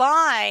 he would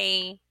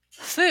buy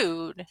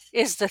food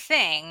is the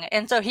thing.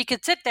 And so he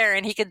could sit there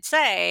and he could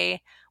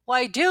say, well,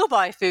 I do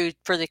buy food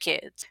for the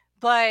kids.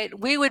 But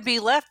we would be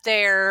left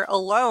there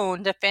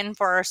alone to fend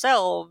for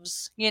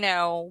ourselves,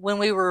 when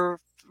we were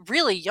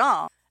really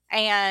young.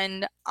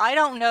 And I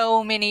don't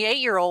know many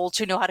 8-year-olds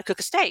who know how to cook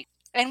a steak,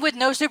 and with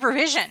no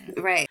supervision.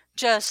 Right.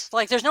 Just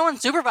like, there's no one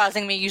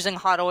supervising me using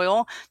hot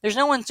oil. There's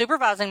no one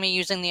supervising me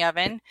using the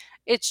oven.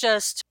 It's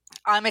just,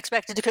 I'm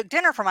expected to cook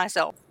dinner for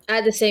myself. I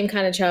had the same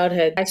kind of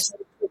childhood. I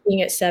started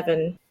cooking at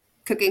 7.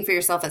 Cooking for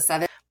yourself at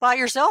 7? By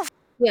yourself?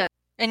 Yeah.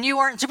 And you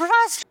weren't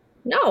supervised?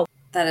 No.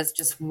 That is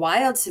just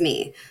wild to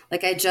me.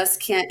 Like, I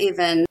just can't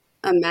even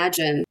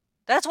imagine.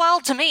 That's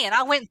wild to me, and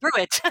I went through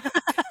it.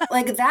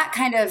 Like, that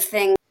kind of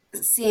thing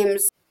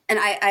seems, and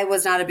I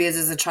was not abused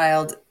as a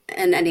child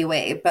in any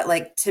way, but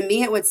like, to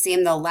me, it would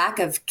seem the lack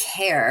of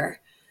care,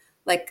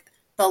 like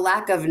the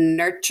lack of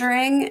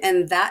nurturing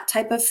and that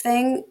type of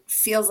thing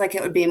feels like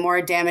it would be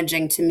more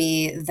damaging to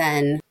me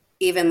than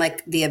even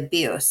like the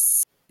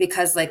abuse.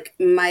 Because like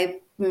my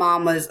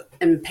mom was,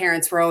 and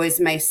parents were always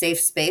my safe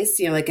space,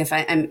 like if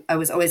I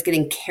was always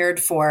getting cared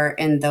for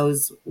in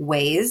those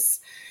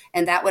ways.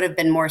 And that would have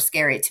been more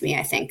scary to me,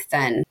 I think,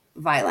 than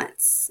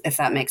violence, if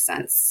that makes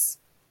sense.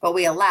 But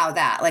we allow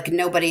that. Like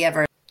nobody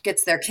ever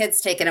gets their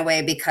kids taken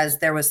away because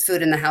there was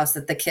food in the house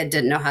that the kid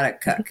didn't know how to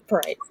cook.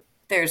 Right.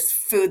 There's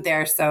food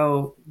there,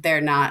 so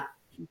they're not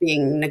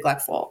being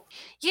neglectful.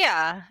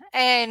 Yeah.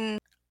 And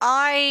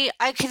I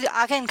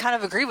can kind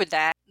of agree with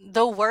that.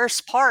 The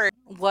worst part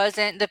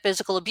wasn't the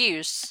physical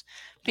abuse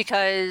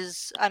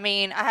because I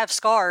mean, I have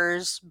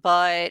scars,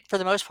 but for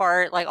the most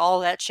part, like all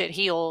that shit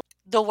healed.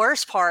 The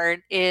worst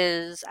part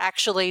is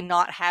actually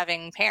not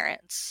having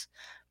parents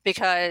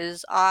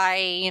because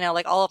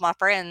like all of my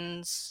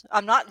friends,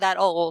 I'm not that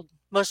old.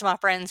 Most of my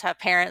friends have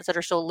parents that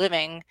are still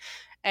living,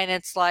 and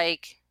it's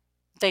like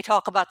they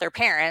talk about their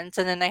parents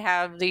and then they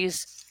have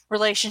these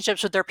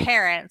relationships with their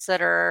parents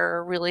that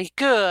are really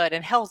good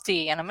and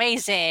healthy and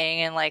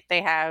amazing, and like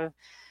they have,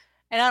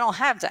 and I don't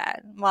have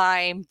that.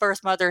 My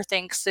birth mother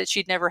thinks that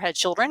she'd never had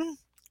children.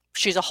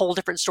 She's a whole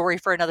different story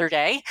for another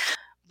day.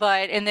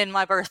 And then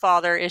my birth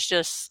father is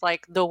just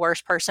like the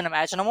worst person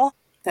imaginable.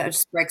 That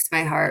just breaks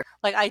my heart.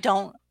 Like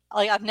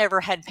I've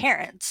never had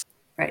parents.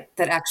 Right.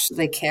 That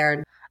actually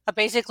cared. I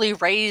basically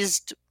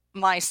raised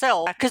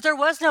myself because there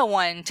was no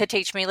one to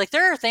teach me. Like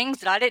there are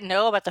things that I didn't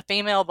know about the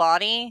female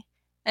body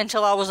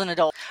until I was an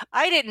adult.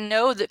 I didn't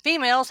know that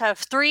females have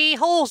 3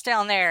 holes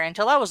down there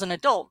until I was an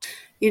adult.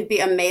 You'd be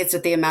amazed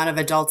at the amount of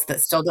adults that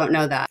still don't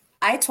know that.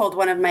 I told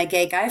one of my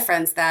gay guy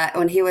friends that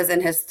when he was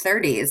in his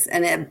 30s,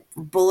 and it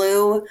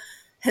blew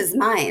his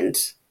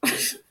mind.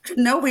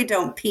 No, we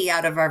don't pee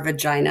out of our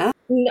vagina.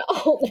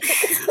 No.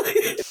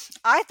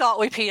 I thought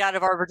we peed out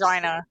of our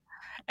vagina.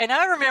 And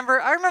I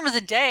remember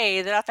the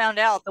day that I found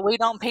out that we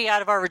don't pee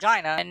out of our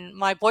vagina. And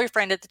my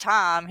boyfriend at the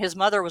time, his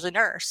mother was a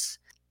nurse.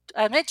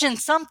 I mentioned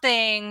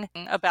something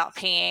about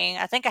peeing.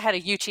 I think I had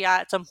a UTI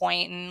at some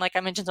point, and like I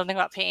mentioned something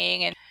about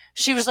peeing, and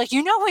she was like,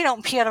 "You know, we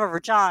don't pee out of our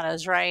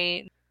vaginas,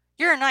 right?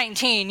 You're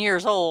 19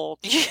 years old."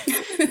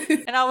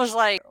 And I was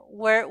like,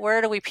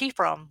 "Where do we pee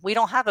from? We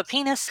don't have a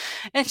penis."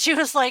 And she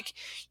was like,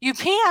 "You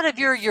pee out of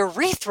your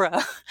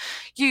urethra.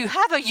 You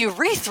have a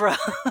urethra."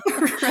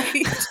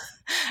 Right.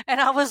 And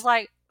I was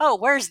like, "Oh,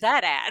 where's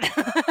that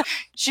at?"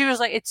 She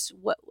was like,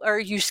 "What? Are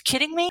you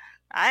kidding me?"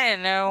 I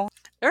didn't know.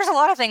 There's a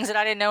lot of things that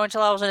I didn't know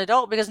until I was an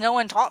adult because no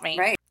one taught me.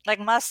 Right. Like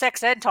my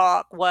sex ed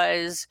talk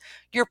was,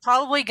 you're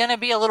probably going to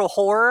be a little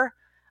whore.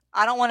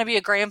 I don't want to be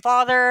a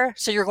grandfather,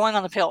 so you're going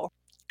on the pill.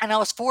 And I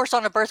was forced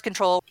on a birth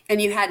control.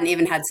 And you hadn't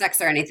even had sex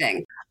or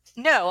anything.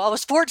 No, I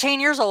was 14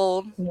 years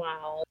old.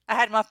 Wow. I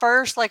had my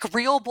first like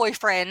real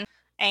boyfriend,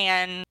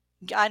 and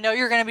I know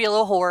you're going to be a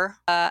little whore.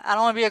 I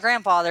don't want to be a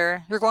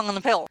grandfather. You're going on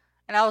the pill.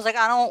 And I was like,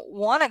 I don't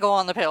want to go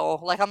on the pill.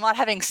 Like, I'm not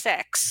having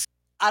sex.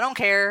 I don't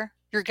care.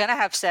 You're going to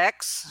have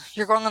sex.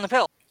 You're going on the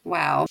pill.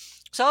 Wow.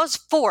 So I was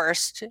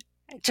forced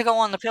to go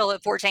on the pill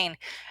at 14.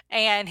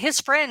 And his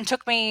friend,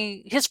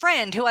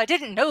 who I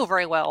didn't know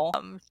very well,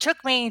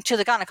 took me to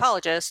the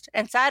gynecologist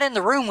and sat in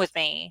the room with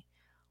me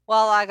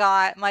while I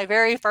got my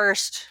very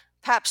first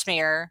pap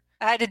smear.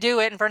 I had to do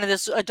it in front of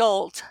this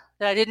adult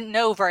that I didn't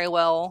know very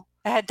well.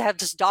 I had to have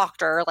this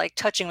doctor like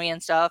touching me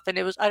and stuff. And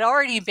I'd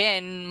already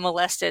been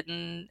molested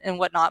and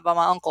whatnot by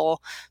my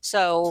uncle.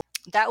 So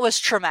that was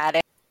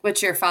traumatic.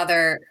 Which your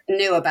father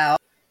knew about.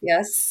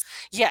 Yes.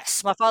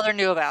 Yes, my father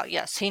knew about.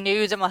 Yes, he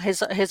knew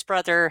that his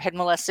brother had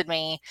molested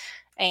me,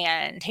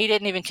 and he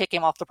didn't even kick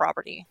him off the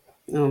property.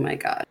 Oh my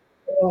God.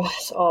 Oh,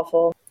 it's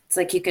awful. It's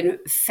like you can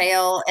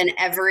fail in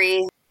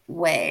every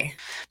way.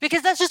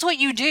 Because that's just what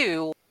you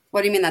do.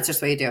 What do you mean that's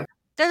just what you do?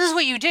 That is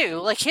what you do.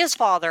 Like his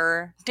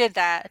father did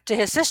that to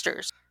his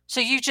sisters.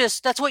 So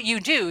that's what you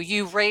do.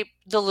 You rape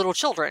the little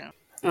children.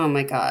 Oh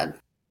my God.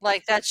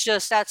 Like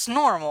that's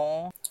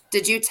normal.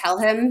 Did you tell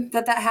him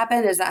that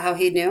happened? Is that how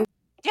he knew?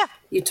 Yeah.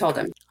 You told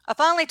him. I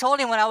finally told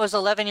him when I was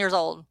 11 years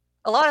old.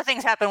 A lot of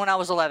things happened when I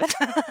was 11.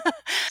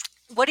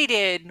 What he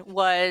did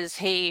was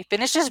he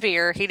finished his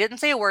beer. He didn't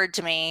say a word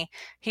to me.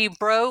 He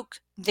broke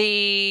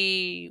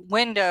the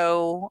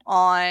window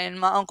on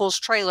my uncle's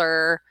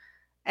trailer,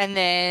 and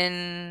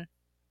then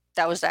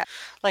that was that.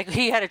 Like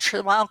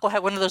my uncle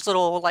had one of those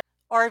little like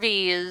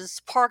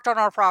RVs parked on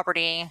our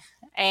property,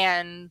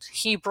 and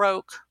he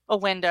broke a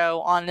window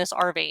on this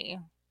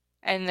RV.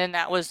 And then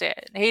that was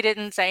it. He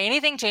didn't say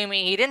anything to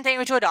me. He didn't take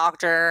me to a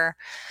doctor.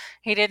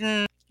 He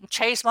didn't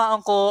chase my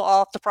uncle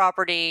off the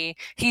property.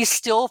 He's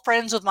still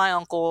friends with my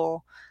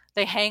uncle.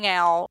 They hang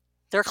out.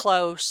 They're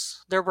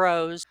close. They're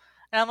bros.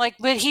 And I'm like,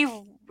 but he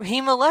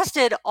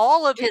molested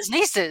all of his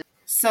nieces.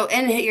 So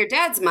in your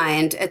dad's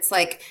mind, it's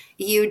like,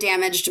 you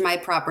damaged my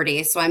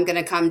property, so I'm going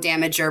to come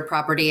damage your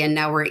property, and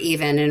now we're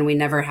even, and we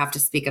never have to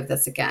speak of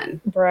this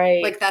again.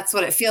 Right. Like, that's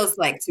what it feels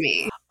like to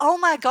me. Oh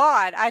my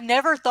God, I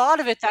never thought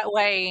of it that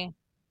way.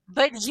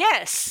 But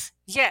yes,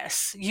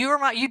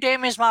 you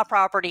damaged my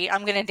property.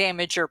 I'm going to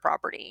damage your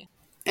property.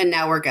 And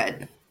now we're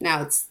good.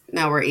 Now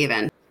we're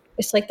even.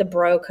 It's like the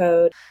bro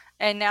code.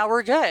 And now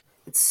we're good.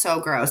 It's so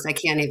gross. I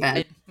can't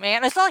even.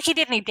 Man, it's not like he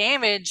did any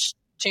damage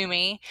to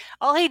me.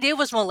 All he did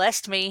was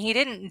molest me. He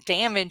didn't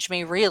damage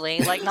me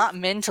really, like not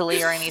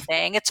mentally or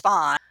anything. It's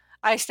fine.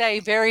 I say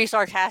very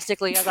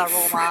sarcastically as I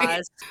roll my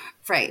eyes.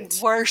 Right.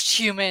 Worst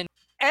human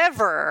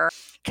ever.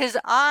 Because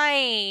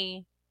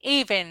I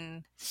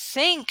even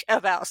think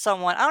about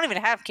someone, I don't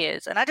even have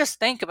kids, and I just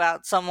think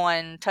about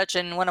someone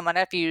touching one of my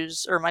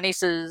nephews or my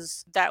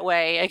nieces that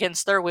way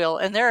against their will,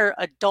 and they're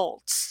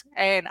adults,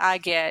 and I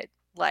get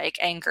like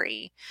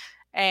angry.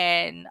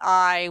 and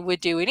I would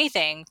do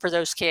anything for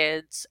those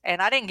kids.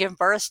 And I didn't give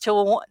birth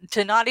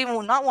to not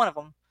one of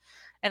them.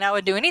 And I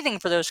would do anything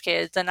for those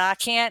kids. And I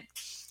can't.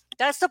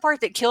 That's the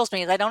part that kills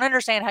me. Is I don't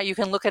understand how you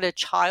can look at a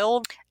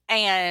child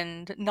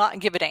and not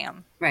give a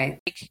damn. Right.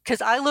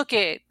 Because I look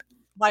at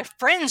my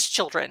friends'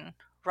 children,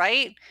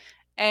 right?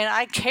 And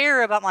I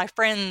care about my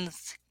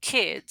friends'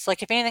 kids.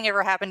 Like, if anything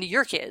ever happened to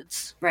your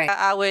kids, Right.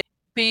 I would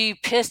be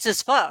pissed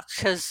as fuck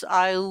because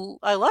I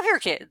love your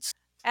kids.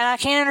 And I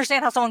can't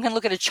understand how someone can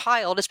look at a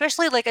child,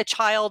 especially like a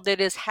child that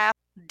is half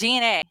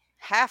DNA,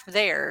 half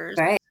theirs,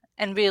 Right.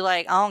 and be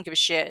like, I don't give a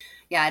shit.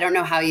 Yeah, I don't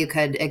know how you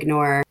could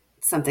ignore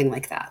something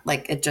like that.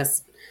 Like, it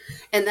just,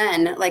 and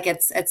then like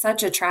it's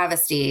such a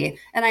travesty.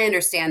 And I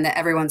understand that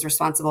everyone's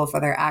responsible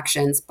for their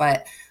actions,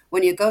 but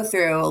when you go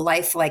through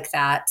life like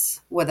that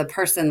with a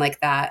person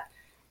like that,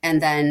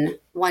 and then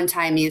one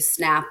time you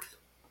snap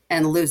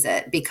and lose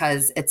it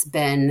because it's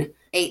been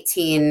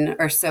 18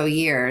 or so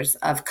years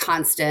of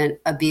constant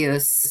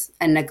abuse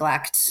and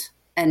neglect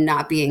and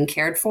not being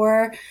cared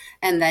for,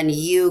 and then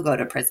you go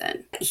to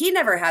prison. He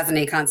never has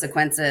any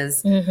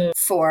consequences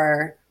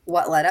for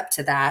what led up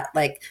to that.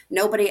 Like,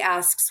 nobody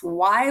asks,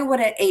 why would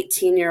an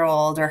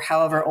 18-year-old or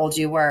however old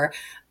you were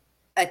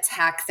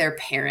attack their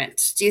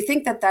parent? Do you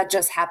think that that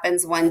just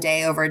happens one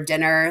day over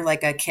dinner?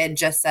 Like, a kid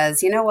just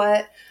says, you know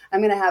what,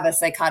 I'm going to have a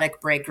psychotic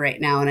break right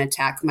now and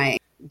attack my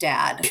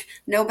dad.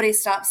 Nobody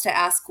stops to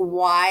ask,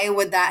 why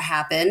would that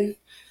happen?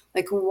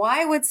 Like,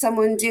 why would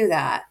someone do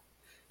that?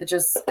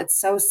 It's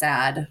so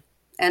sad.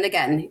 And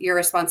again, you're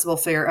responsible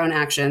for your own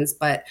actions,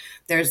 but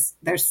there's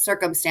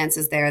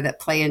circumstances there that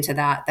play into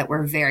that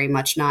were very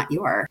much not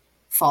your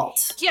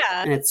fault.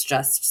 Yeah. And it's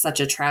just such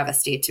a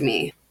travesty to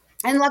me.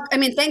 And look, I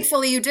mean,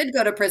 thankfully you did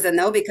go to prison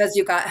though, because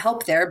you got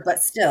help there,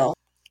 but still.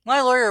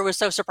 My lawyer was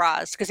so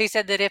surprised because he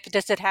said that if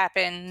this had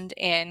happened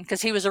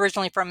because he was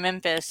originally from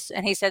Memphis,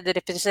 and he said that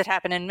if this had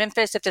happened in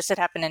Memphis, if this had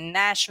happened in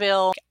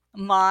Nashville,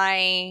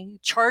 my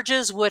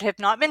charges would have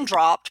not been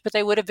dropped, but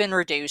they would have been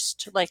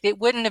reduced. Like, it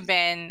wouldn't have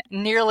been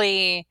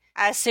nearly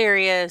as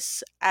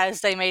serious as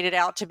they made it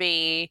out to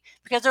be,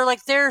 because they're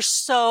like, there's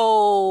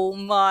so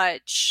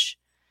much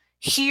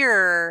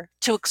here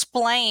to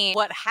explain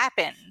what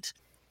happened.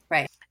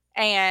 Right.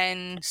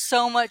 And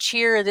so much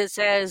here that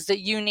says that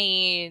you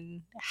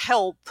need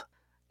help,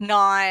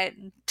 not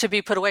to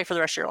be put away for the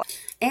rest of your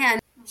life.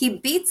 And he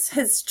beats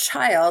his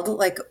child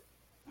like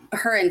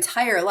her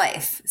entire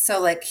life.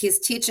 So like, he's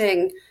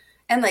teaching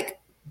and like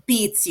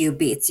beats you,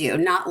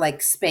 not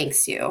like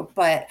spanks you,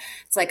 but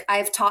it's like,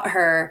 I've taught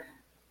her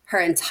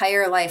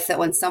entire life that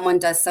when someone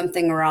does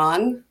something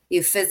wrong,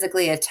 you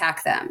physically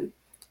attack them.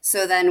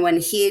 So then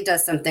when he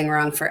does something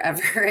wrong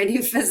forever and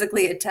you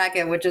physically attack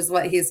him, which is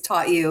what he's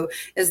taught you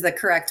is the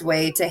correct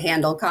way to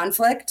handle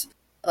conflict.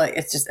 Like,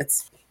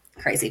 it's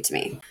crazy to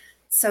me.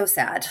 So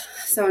sad.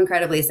 So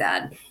incredibly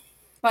sad.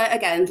 But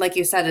again, like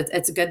you said,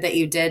 it's good that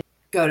you did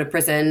go to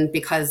prison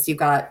because you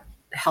got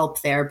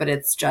help there, but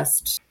it's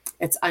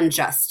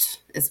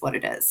unjust is what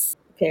it is.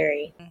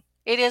 Very.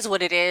 It is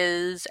what it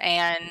is.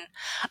 And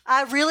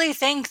I really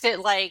think that,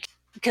 like,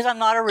 because I'm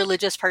not a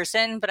religious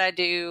person, but I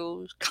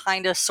do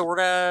kind of sort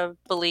of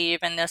believe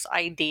in this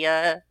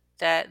idea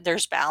that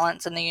there's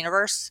balance in the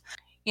universe.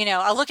 You know,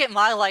 I look at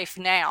my life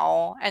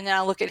now and then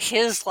I look at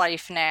his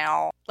life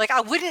now. Like,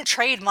 I wouldn't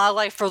trade my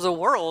life for the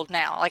world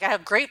now. Like, I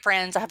have great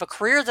friends. I have a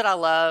career that I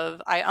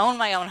love. I own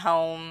my own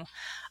home.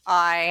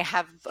 I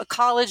have a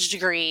college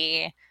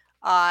degree.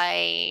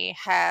 I've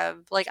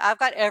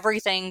got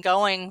everything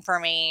going for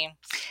me.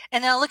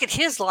 And then I look at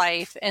his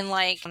life and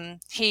like,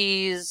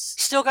 he's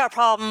still got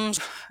problems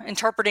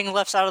interpreting the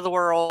left side of the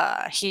world.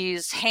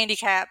 He's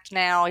handicapped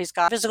now. He's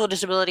got physical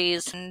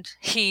disabilities and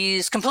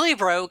he's completely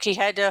broke. He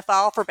had to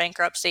file for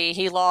bankruptcy.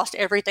 He lost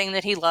everything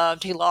that he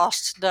loved. He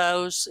lost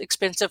those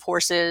expensive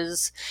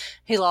horses.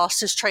 He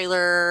lost his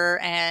trailer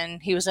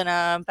and he was in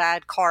a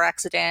bad car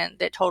accident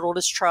that totaled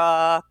his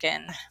truck.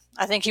 And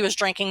I think he was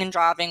drinking and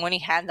driving when he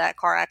had that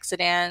car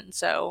accident.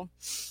 So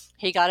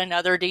he got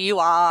another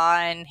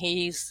DUI and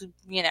he's,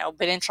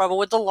 been in trouble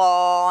with the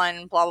law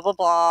and blah, blah, blah,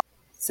 blah.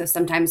 So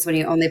sometimes when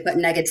you only put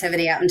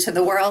negativity out into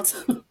the world,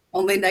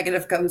 only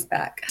negative comes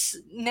back.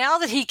 Now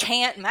that he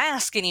can't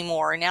mask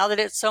anymore, now that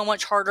it's so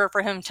much harder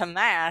for him to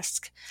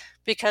mask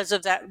because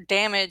of that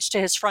damage to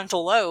his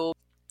frontal lobe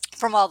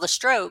from all the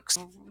strokes,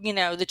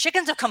 the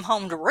chickens have come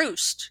home to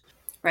roost.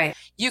 Right.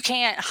 You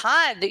can't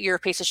hide that you're a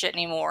piece of shit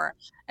anymore.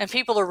 And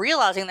people are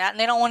realizing that and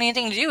they don't want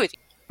anything to do with you.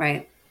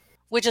 Right.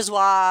 Which is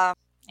why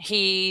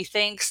he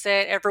thinks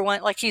that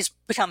everyone, like, he's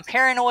become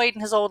paranoid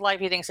in his old life.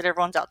 He thinks that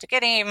everyone's out to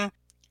get him.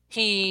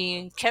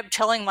 He kept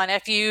telling my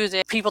nephew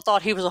that people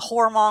thought he was a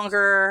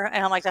whoremonger.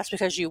 And I'm like, that's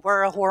because you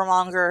were a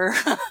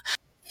whoremonger.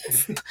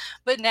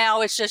 But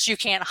now it's just, you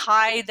can't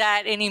hide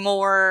that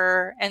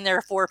anymore. And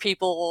therefore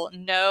people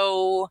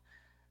know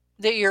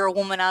that you're a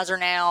womanizer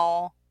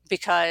now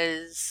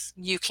because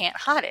you can't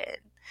hide it.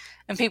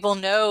 And people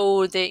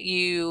know that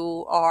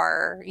you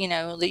are,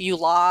 that you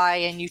lie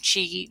and you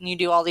cheat and you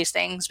do all these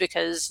things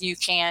because you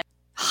can't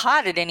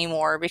hide it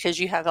anymore because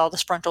you have all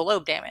this frontal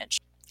lobe damage.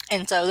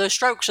 And so those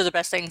strokes are the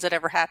best things that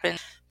ever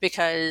happened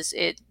because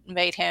it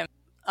made him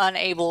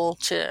unable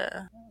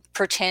to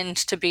pretend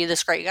to be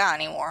this great guy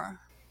anymore.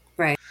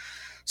 Right.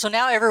 So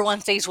now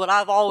everyone sees what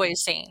I've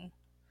always seen.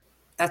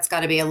 That's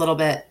got to be a little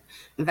bit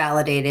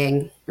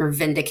validating or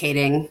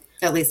vindicating,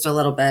 at least a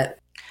little bit.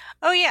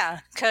 Oh, yeah,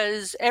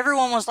 because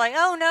everyone was like,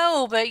 oh,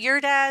 no, but your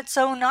dad's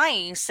so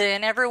nice.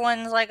 And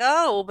everyone's like,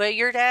 oh, but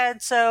your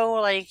dad's so,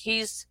 like,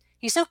 he's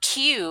so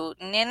cute.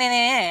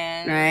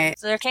 Right.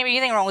 So there can't be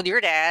anything wrong with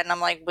your dad. And I'm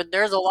like, but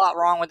there's a lot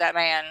wrong with that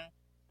man.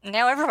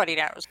 Now everybody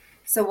knows.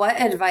 So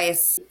what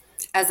advice,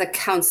 as a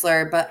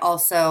counselor, but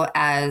also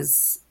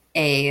as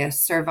a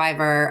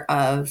survivor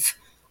of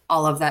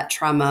all of that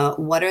trauma,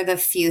 what are the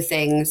few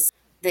things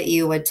that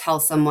you would tell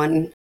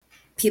someone?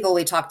 People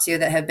we talk to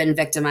that have been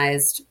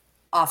victimized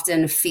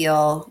often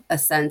feel a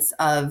sense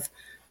of,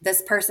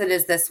 this person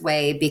is this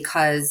way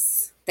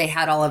because they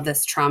had all of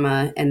this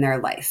trauma in their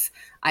life.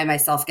 I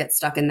myself get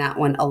stuck in that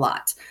one a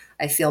lot.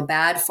 I feel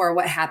bad for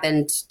what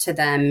happened to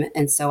them,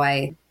 and so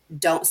I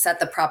don't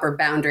set the proper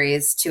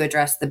boundaries to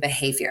address the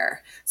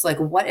behavior. So, like,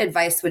 what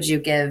advice would you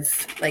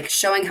give, like,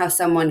 showing how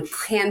someone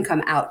can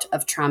come out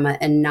of trauma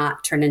and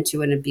not turn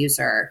into an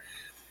abuser?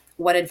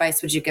 What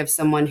advice would you give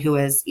someone who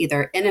is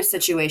either in a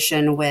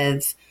situation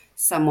with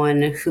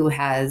someone who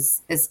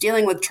is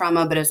dealing with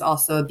trauma but is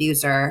also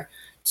abuser,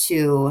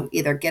 to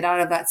either get out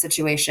of that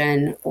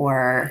situation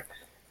or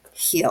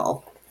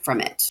heal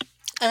from it?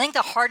 I think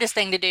the hardest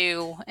thing to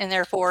do, and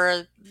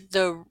therefore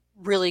the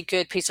really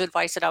good piece of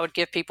advice that I would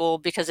give people,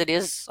 because it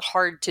is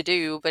hard to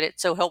do, but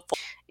it's so helpful,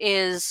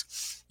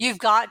 is you've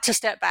got to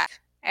step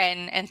back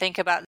and think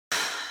about,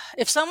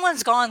 if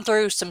someone's gone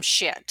through some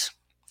shit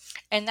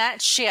and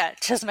that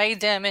shit has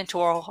made them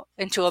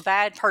into a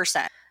bad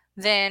person,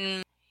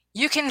 then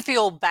you can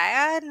feel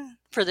bad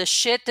for the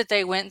shit that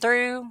they went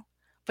through,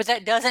 but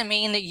that doesn't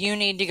mean that you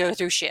need to go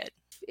through shit.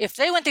 If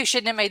they went through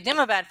shit and it made them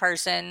a bad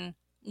person,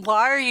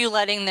 why are you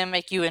letting them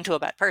make you into a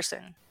bad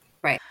person?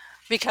 Right.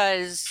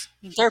 Because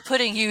they're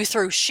putting you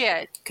through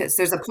shit. Because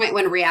there's a point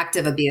when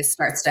reactive abuse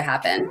starts to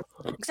happen.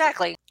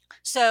 Exactly.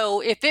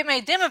 So if it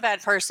made them a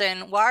bad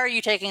person, why are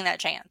you taking that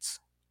chance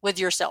with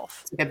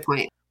yourself? That's a good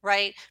point.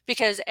 Right?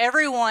 Because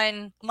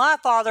my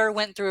father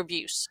went through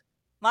abuse.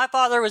 My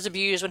father was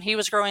abused when he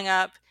was growing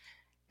up.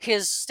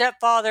 His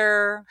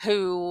stepfather,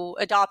 who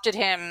adopted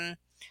him,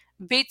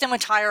 beat them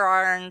with tire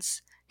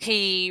irons.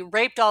 He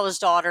raped all his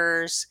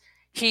daughters.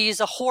 He's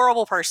a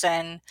horrible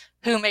person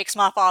who makes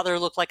my father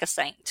look like a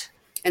saint.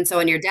 And so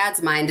in your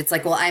dad's mind, it's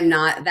like, well, I'm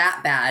not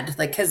that bad.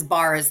 Like, his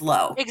bar is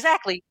low.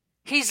 Exactly.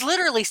 He's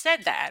literally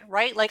said that,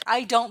 right? Like,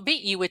 I don't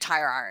beat you with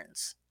tire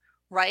irons,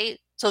 right?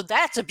 So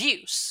that's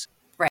abuse.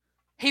 Right.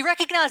 He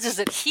recognizes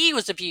that he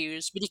was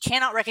abused, but he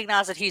cannot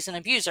recognize that he's an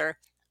abuser.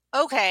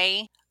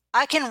 Okay,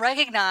 I can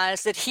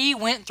recognize that he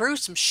went through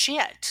some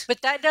shit,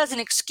 but that doesn't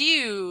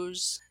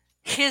excuse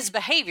his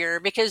behavior,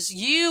 because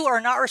you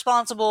are not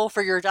responsible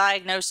for your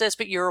diagnosis,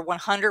 but you're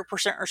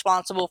 100%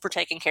 responsible for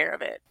taking care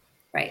of it.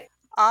 Right.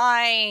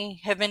 I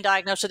have been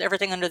diagnosed with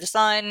everything under the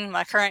sun.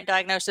 My current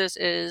diagnosis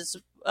is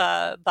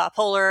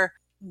bipolar.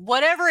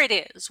 Whatever it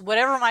is,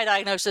 whatever my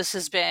diagnosis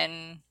has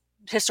been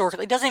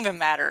historically, it doesn't even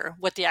matter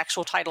what the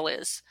actual title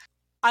is.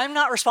 I'm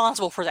not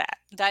responsible for that.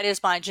 That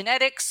is my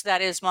genetics.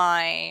 That is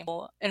my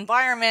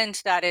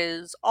environment. That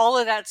is all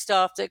of that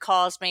stuff that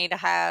caused me to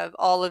have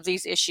all of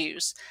these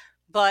issues.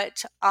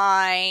 But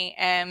I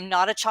am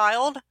not a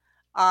child.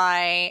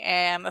 I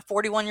am a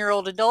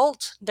 41-year-old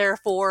adult.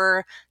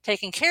 Therefore,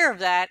 taking care of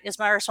that is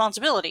my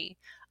responsibility.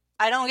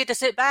 I don't get to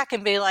sit back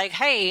and be like,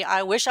 hey,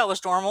 I wish I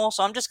was normal,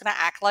 so I'm just going to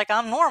act like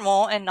I'm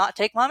normal and not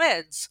take my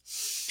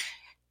meds.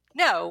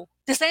 No,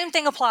 the same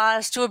thing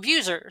applies to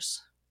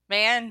abusers,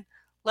 man.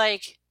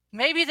 Like,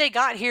 maybe they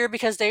got here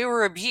because they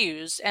were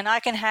abused, and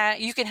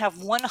you can have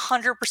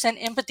 100%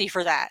 empathy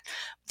for that.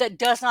 That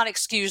does not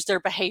excuse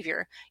their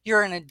behavior.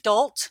 You're an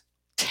adult.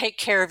 Take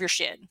care of your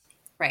shit.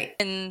 Right.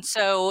 And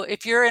so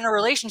if you're in a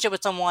relationship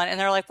with someone and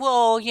they're like,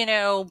 well,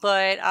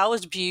 but I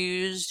was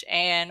abused,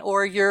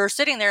 or you're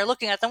sitting there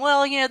looking at them,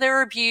 well, they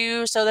were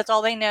abused, so that's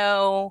all they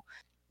know.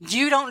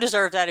 You don't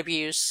deserve that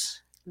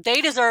abuse.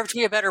 They deserve to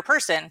be a better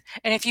person.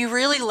 And if you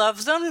really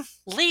love them,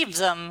 leave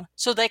them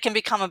so they can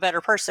become a better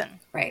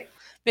person. Right.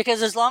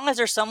 Because as long as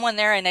there's someone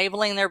there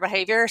enabling their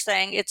behavior,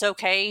 saying, it's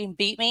okay,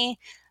 beat me,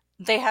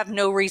 they have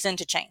no reason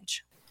to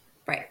change.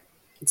 Right.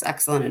 It's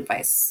excellent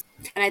advice.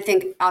 And I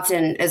think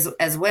often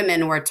as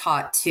women, we're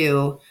taught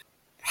to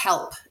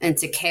help and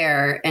to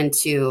care and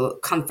to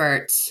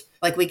comfort.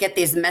 Like, we get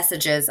these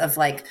messages of,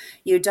 like,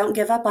 you don't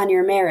give up on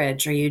your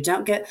marriage, or you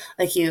don't get,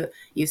 like, you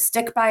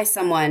stick by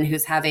someone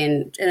who's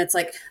having, and it's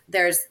like,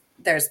 there's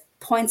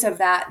points of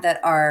that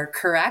are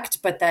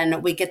correct, but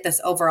then we get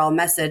this overall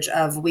message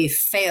of, we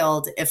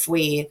failed if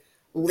we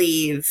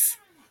leave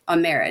a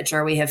marriage,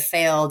 or we have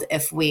failed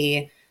if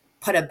we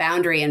put a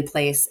boundary in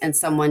place and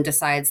someone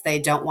decides they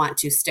don't want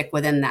to stick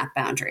within that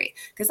boundary.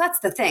 Because that's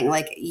the thing,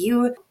 like,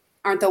 you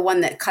aren't the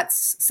one that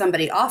cuts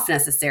somebody off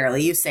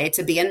necessarily. You say,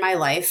 to be in my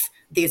life,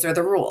 these are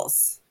the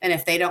rules. And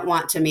if they don't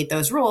want to meet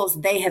those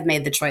rules, they have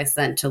made the choice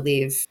then to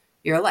leave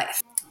your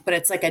life. but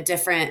it's like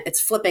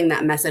it's flipping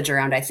that message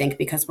around, I think,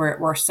 because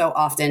we're so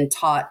often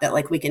taught that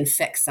like we can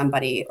fix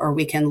somebody or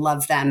we can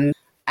love them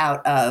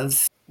out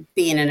of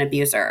being an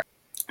abuser.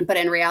 But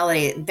in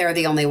reality, they're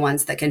the only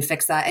ones that can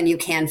fix that, and you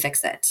can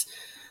fix it.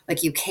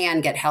 Like you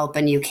can get help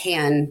and you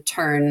can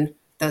turn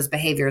those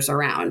behaviors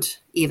around,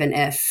 even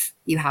if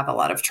you have a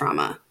lot of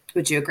trauma.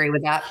 Would you agree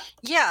with that?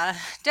 Yeah,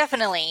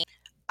 definitely.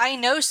 I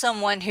know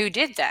someone who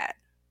did that.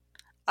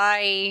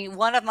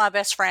 One of my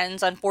best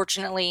friends,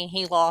 unfortunately,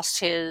 he lost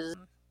his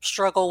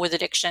struggle with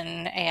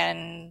addiction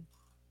and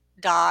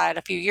died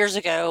a few years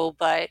ago,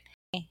 but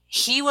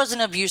he was an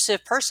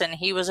abusive person.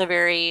 He was a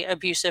very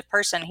abusive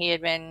person. He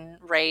had been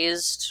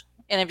raised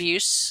in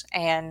abuse,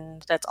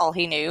 and that's all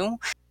he knew.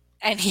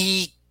 And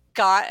he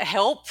got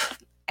help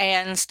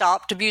and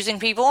stopped abusing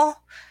people.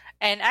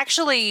 And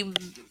actually,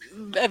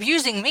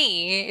 abusing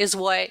me is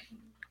what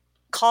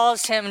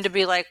caused him to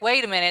be like,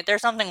 wait a minute,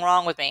 there's something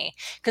wrong with me.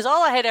 Because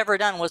all I had ever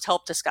done was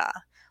help this guy.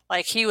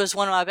 Like, he was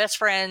one of my best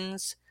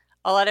friends.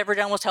 All I'd ever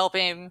done was help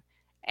him.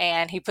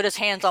 And he put his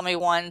hands on me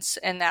once,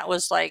 and that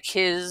was like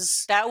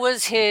his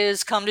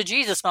come to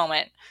Jesus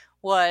moment.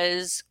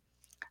 Was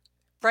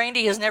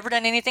Brandy has never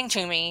done anything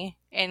to me,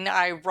 and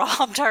I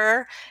robbed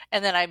her,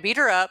 and then I beat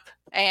her up,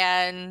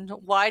 and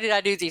why did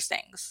I do these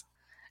things?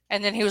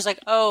 And then he was like,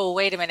 "Oh,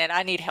 wait a minute,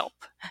 I need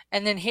help."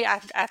 And then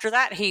after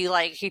that, he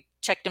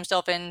checked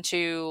himself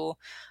into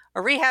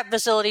a rehab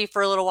facility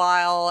for a little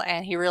while,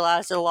 and he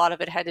realized that a lot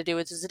of it had to do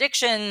with his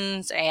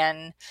addictions,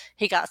 and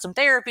he got some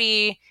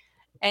therapy,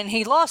 and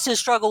he lost his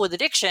struggle with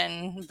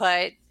addiction.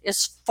 But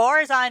as far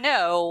as I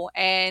know,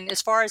 and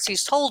as far as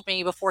he's told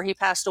me before he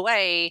passed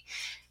away,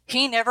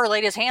 he never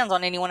laid his hands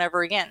on anyone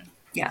ever again.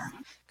 Yeah.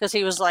 Because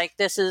he was like,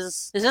 this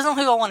isn't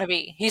who I want to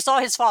be. He saw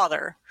his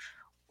father.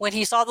 When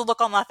he saw the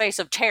look on my face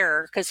of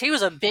terror, because he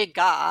was a big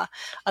guy,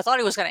 I thought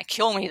he was going to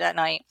kill me that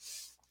night.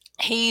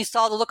 He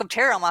saw the look of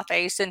terror on my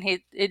face, and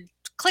it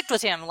clicked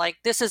with him. Like,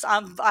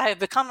 I have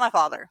become my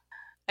father.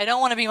 I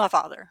don't want to be my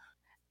father.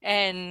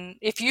 And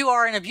if you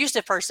are an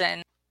abusive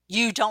person,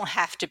 you don't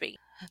have to be.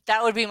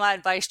 That would be my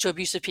advice to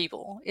abusive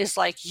people, is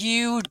like,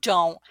 you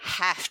don't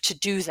have to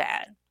do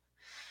that.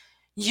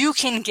 You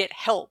can get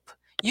help.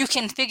 You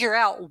can figure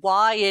out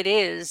why it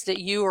is that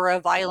you are a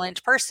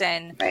violent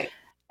person. Right.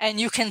 And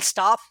you can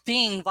stop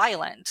being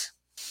violent.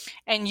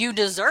 And you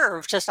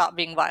deserve to stop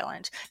being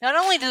violent. Not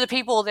only do the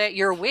people that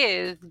you're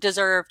with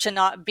deserve to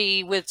not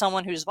be with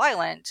someone who's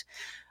violent,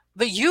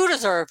 but you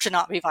deserve to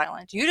not be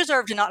violent. You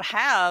deserve to not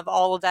have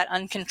all of that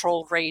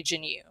uncontrolled rage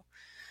in you.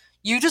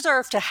 You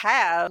deserve to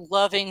have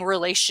loving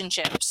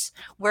relationships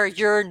where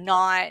you're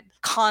not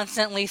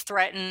constantly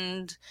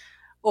threatened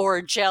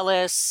or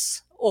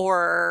jealous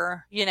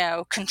or,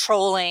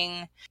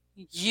 controlling.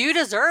 You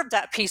deserve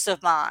that peace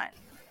of mind.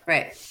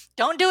 Right.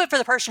 Don't do it for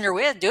the person you're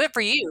with. Do it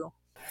for you.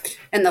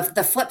 And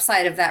the flip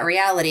side of that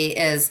reality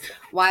is,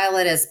 while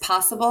it is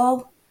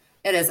possible,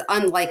 it is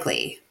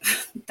unlikely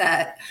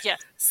that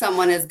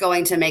someone is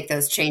going to make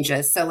those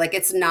changes. So like,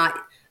 it's not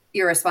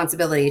your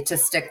responsibility to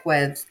stick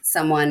with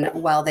someone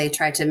while they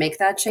try to make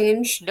that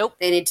change. Nope.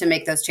 They need to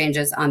make those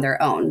changes on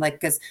their own. Like,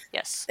 because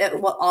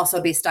it will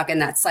also be stuck in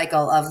that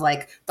cycle of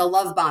like the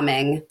love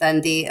bombing,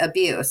 then the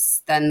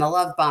abuse, then the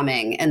love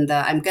bombing, and the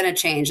I'm going to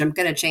change.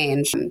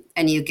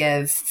 And you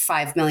give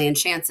 5 million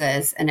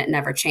chances and it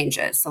never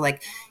changes. So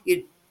like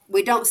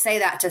we don't say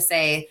that to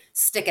say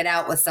stick it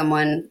out with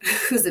someone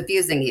who's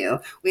abusing you.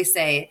 We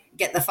say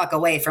get the fuck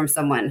away from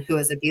someone who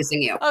is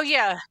abusing you. Oh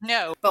yeah,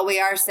 no. But we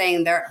are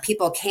saying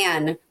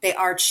they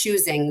are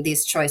choosing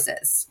these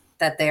choices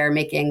that they are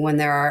making when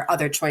there are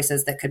other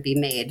choices that could be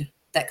made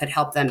that could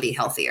help them be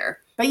healthier.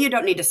 But you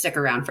don't need to stick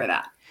around for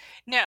that.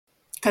 No.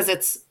 Because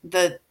it's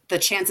the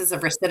chances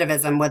of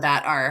recidivism with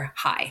that are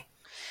high.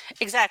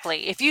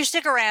 Exactly. If you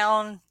stick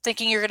around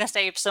thinking you're going to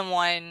save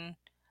someone,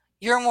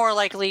 you're more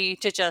likely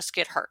to just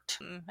get hurt.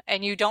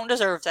 And you don't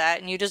deserve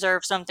that, and you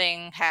deserve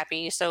something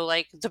happy. So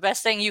like, the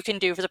best thing you can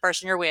do for the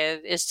person you're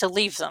with is to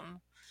leave them,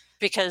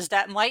 because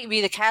that might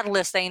be the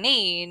catalyst they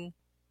need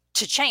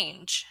to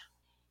change.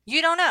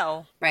 You don't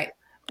know. Right.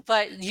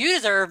 But you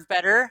deserve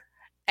better,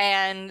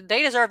 and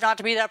they deserve not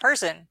to be that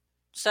person.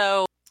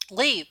 So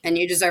leave. And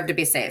you deserve to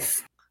be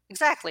safe.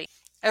 Exactly.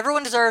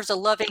 Everyone deserves a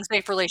loving,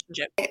 safe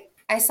relationship.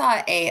 I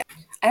saw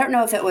I don't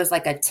know if it was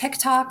like a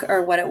TikTok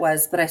or what it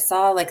was, but I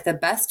saw like the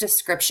best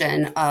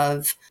description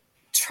of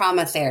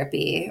trauma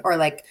therapy, or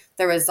like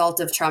the result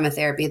of trauma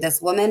therapy.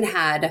 This woman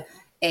had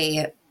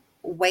a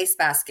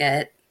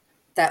wastebasket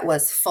that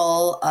was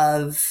full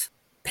of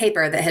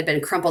paper that had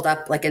been crumpled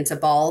up like into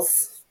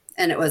balls,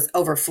 and it was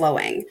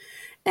overflowing.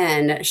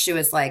 And she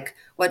was like,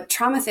 what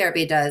trauma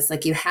therapy does,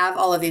 like you have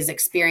all of these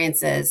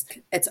experiences,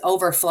 it's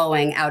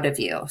overflowing out of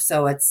you.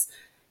 So it's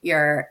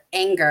your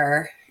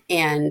anger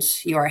and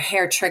your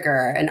hair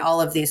trigger and all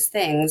of these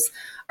things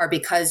are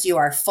because you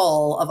are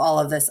full of all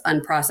of this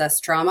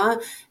unprocessed trauma.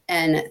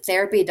 And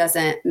therapy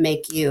doesn't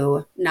make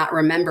you not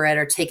remember it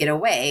or take it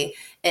away.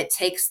 It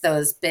takes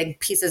those big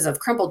pieces of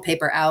crumpled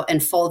paper out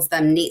and folds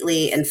them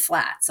neatly and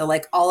flat. So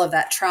like all of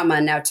that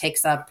trauma now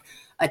takes up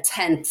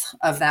 1/10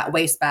 of that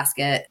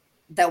wastebasket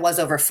that was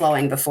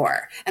overflowing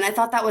before. And I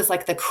thought that was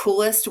like the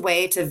coolest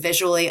way to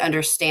visually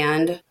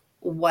understand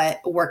what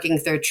working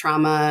through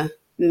trauma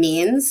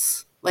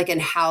means, like,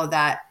 and how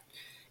that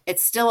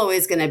it's still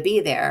always going to be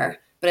there,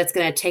 but it's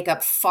going to take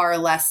up far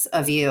less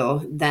of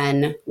you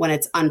than when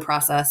it's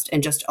unprocessed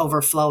and just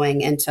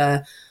overflowing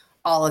into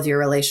all of your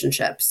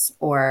relationships,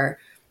 or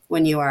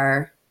when you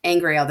are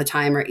angry all the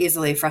time or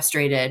easily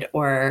frustrated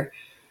or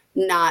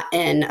not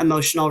in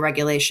emotional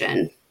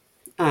regulation.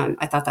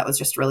 I thought that was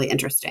just really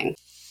interesting.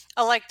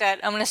 I like that.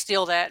 I'm going to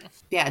steal that.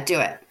 Yeah, do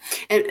it.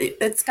 And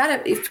it's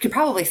got to, you could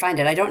probably find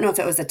it. I don't know if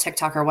it was a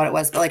TikTok or what it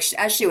was, but like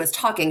as she was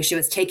talking, she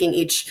was taking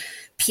each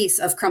piece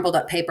of crumpled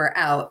up paper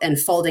out and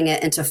folding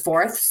it into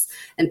fourths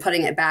and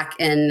putting it back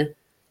in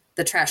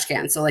the trash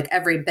can. So like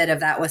every bit of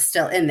that was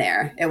still in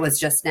there. It was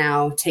just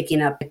now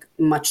taking up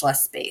much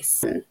less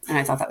space. And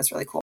I thought that was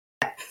really cool.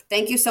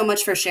 Thank you so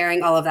much for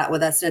sharing all of that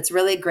with us. And it's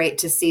really great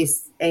to see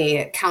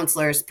a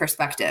counselor's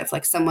perspective,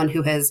 like someone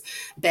who has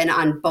been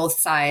on both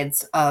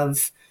sides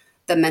of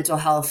the mental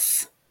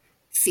health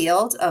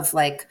field of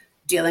like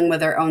dealing with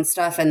their own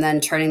stuff and then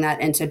turning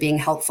that into being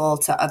helpful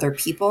to other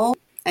people.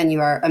 And you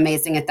are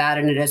amazing at that.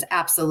 And it is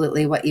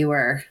absolutely what you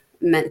were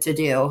meant to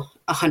do,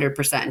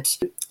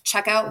 100%.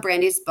 Check out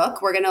Brandy's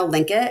book. We're going to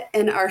link it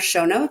in our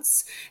show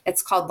notes.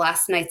 It's called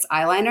Last Night's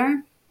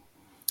Eyeliner,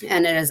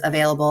 and it is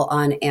available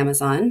on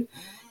Amazon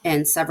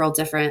in several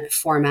different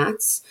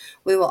formats.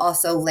 We will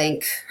also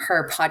link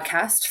her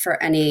podcast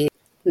for any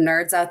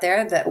nerds out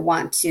there that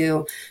want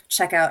to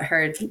check out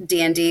her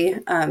D&D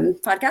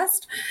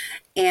podcast.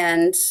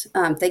 And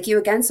thank you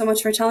again so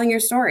much for telling your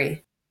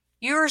story.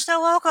 You're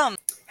so welcome.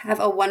 Have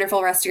a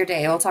wonderful rest of your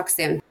day. We'll talk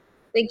soon.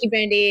 Thank you,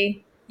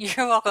 Brandy.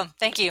 You're welcome.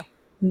 Thank you.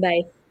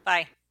 Bye.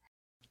 Bye.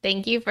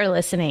 Thank you for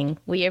listening.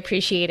 We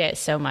appreciate it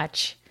so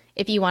much.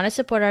 If you want to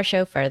support our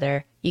show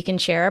further, you can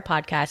share our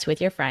podcast with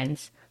your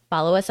friends,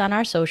 follow us on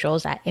our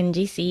socials at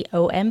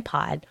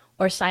NGCOMPod,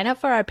 or sign up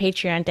for our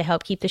Patreon to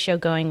help keep the show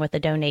going with a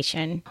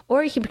donation.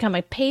 Or you can become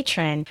a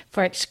patron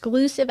for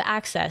exclusive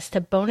access to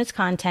bonus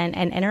content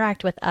and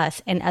interact with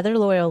us and other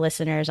loyal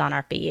listeners on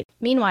our feed.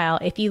 Meanwhile,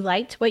 if you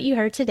liked what you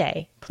heard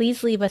today,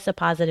 please leave us a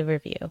positive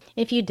review.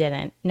 If you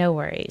didn't, no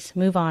worries.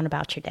 Move on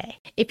about your day.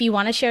 If you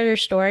want to share your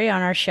story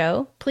on our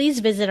show,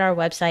 please visit our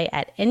website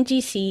at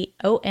ngcompod.com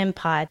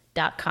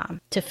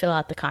to fill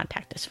out the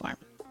contact us form.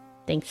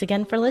 Thanks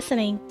again for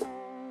listening.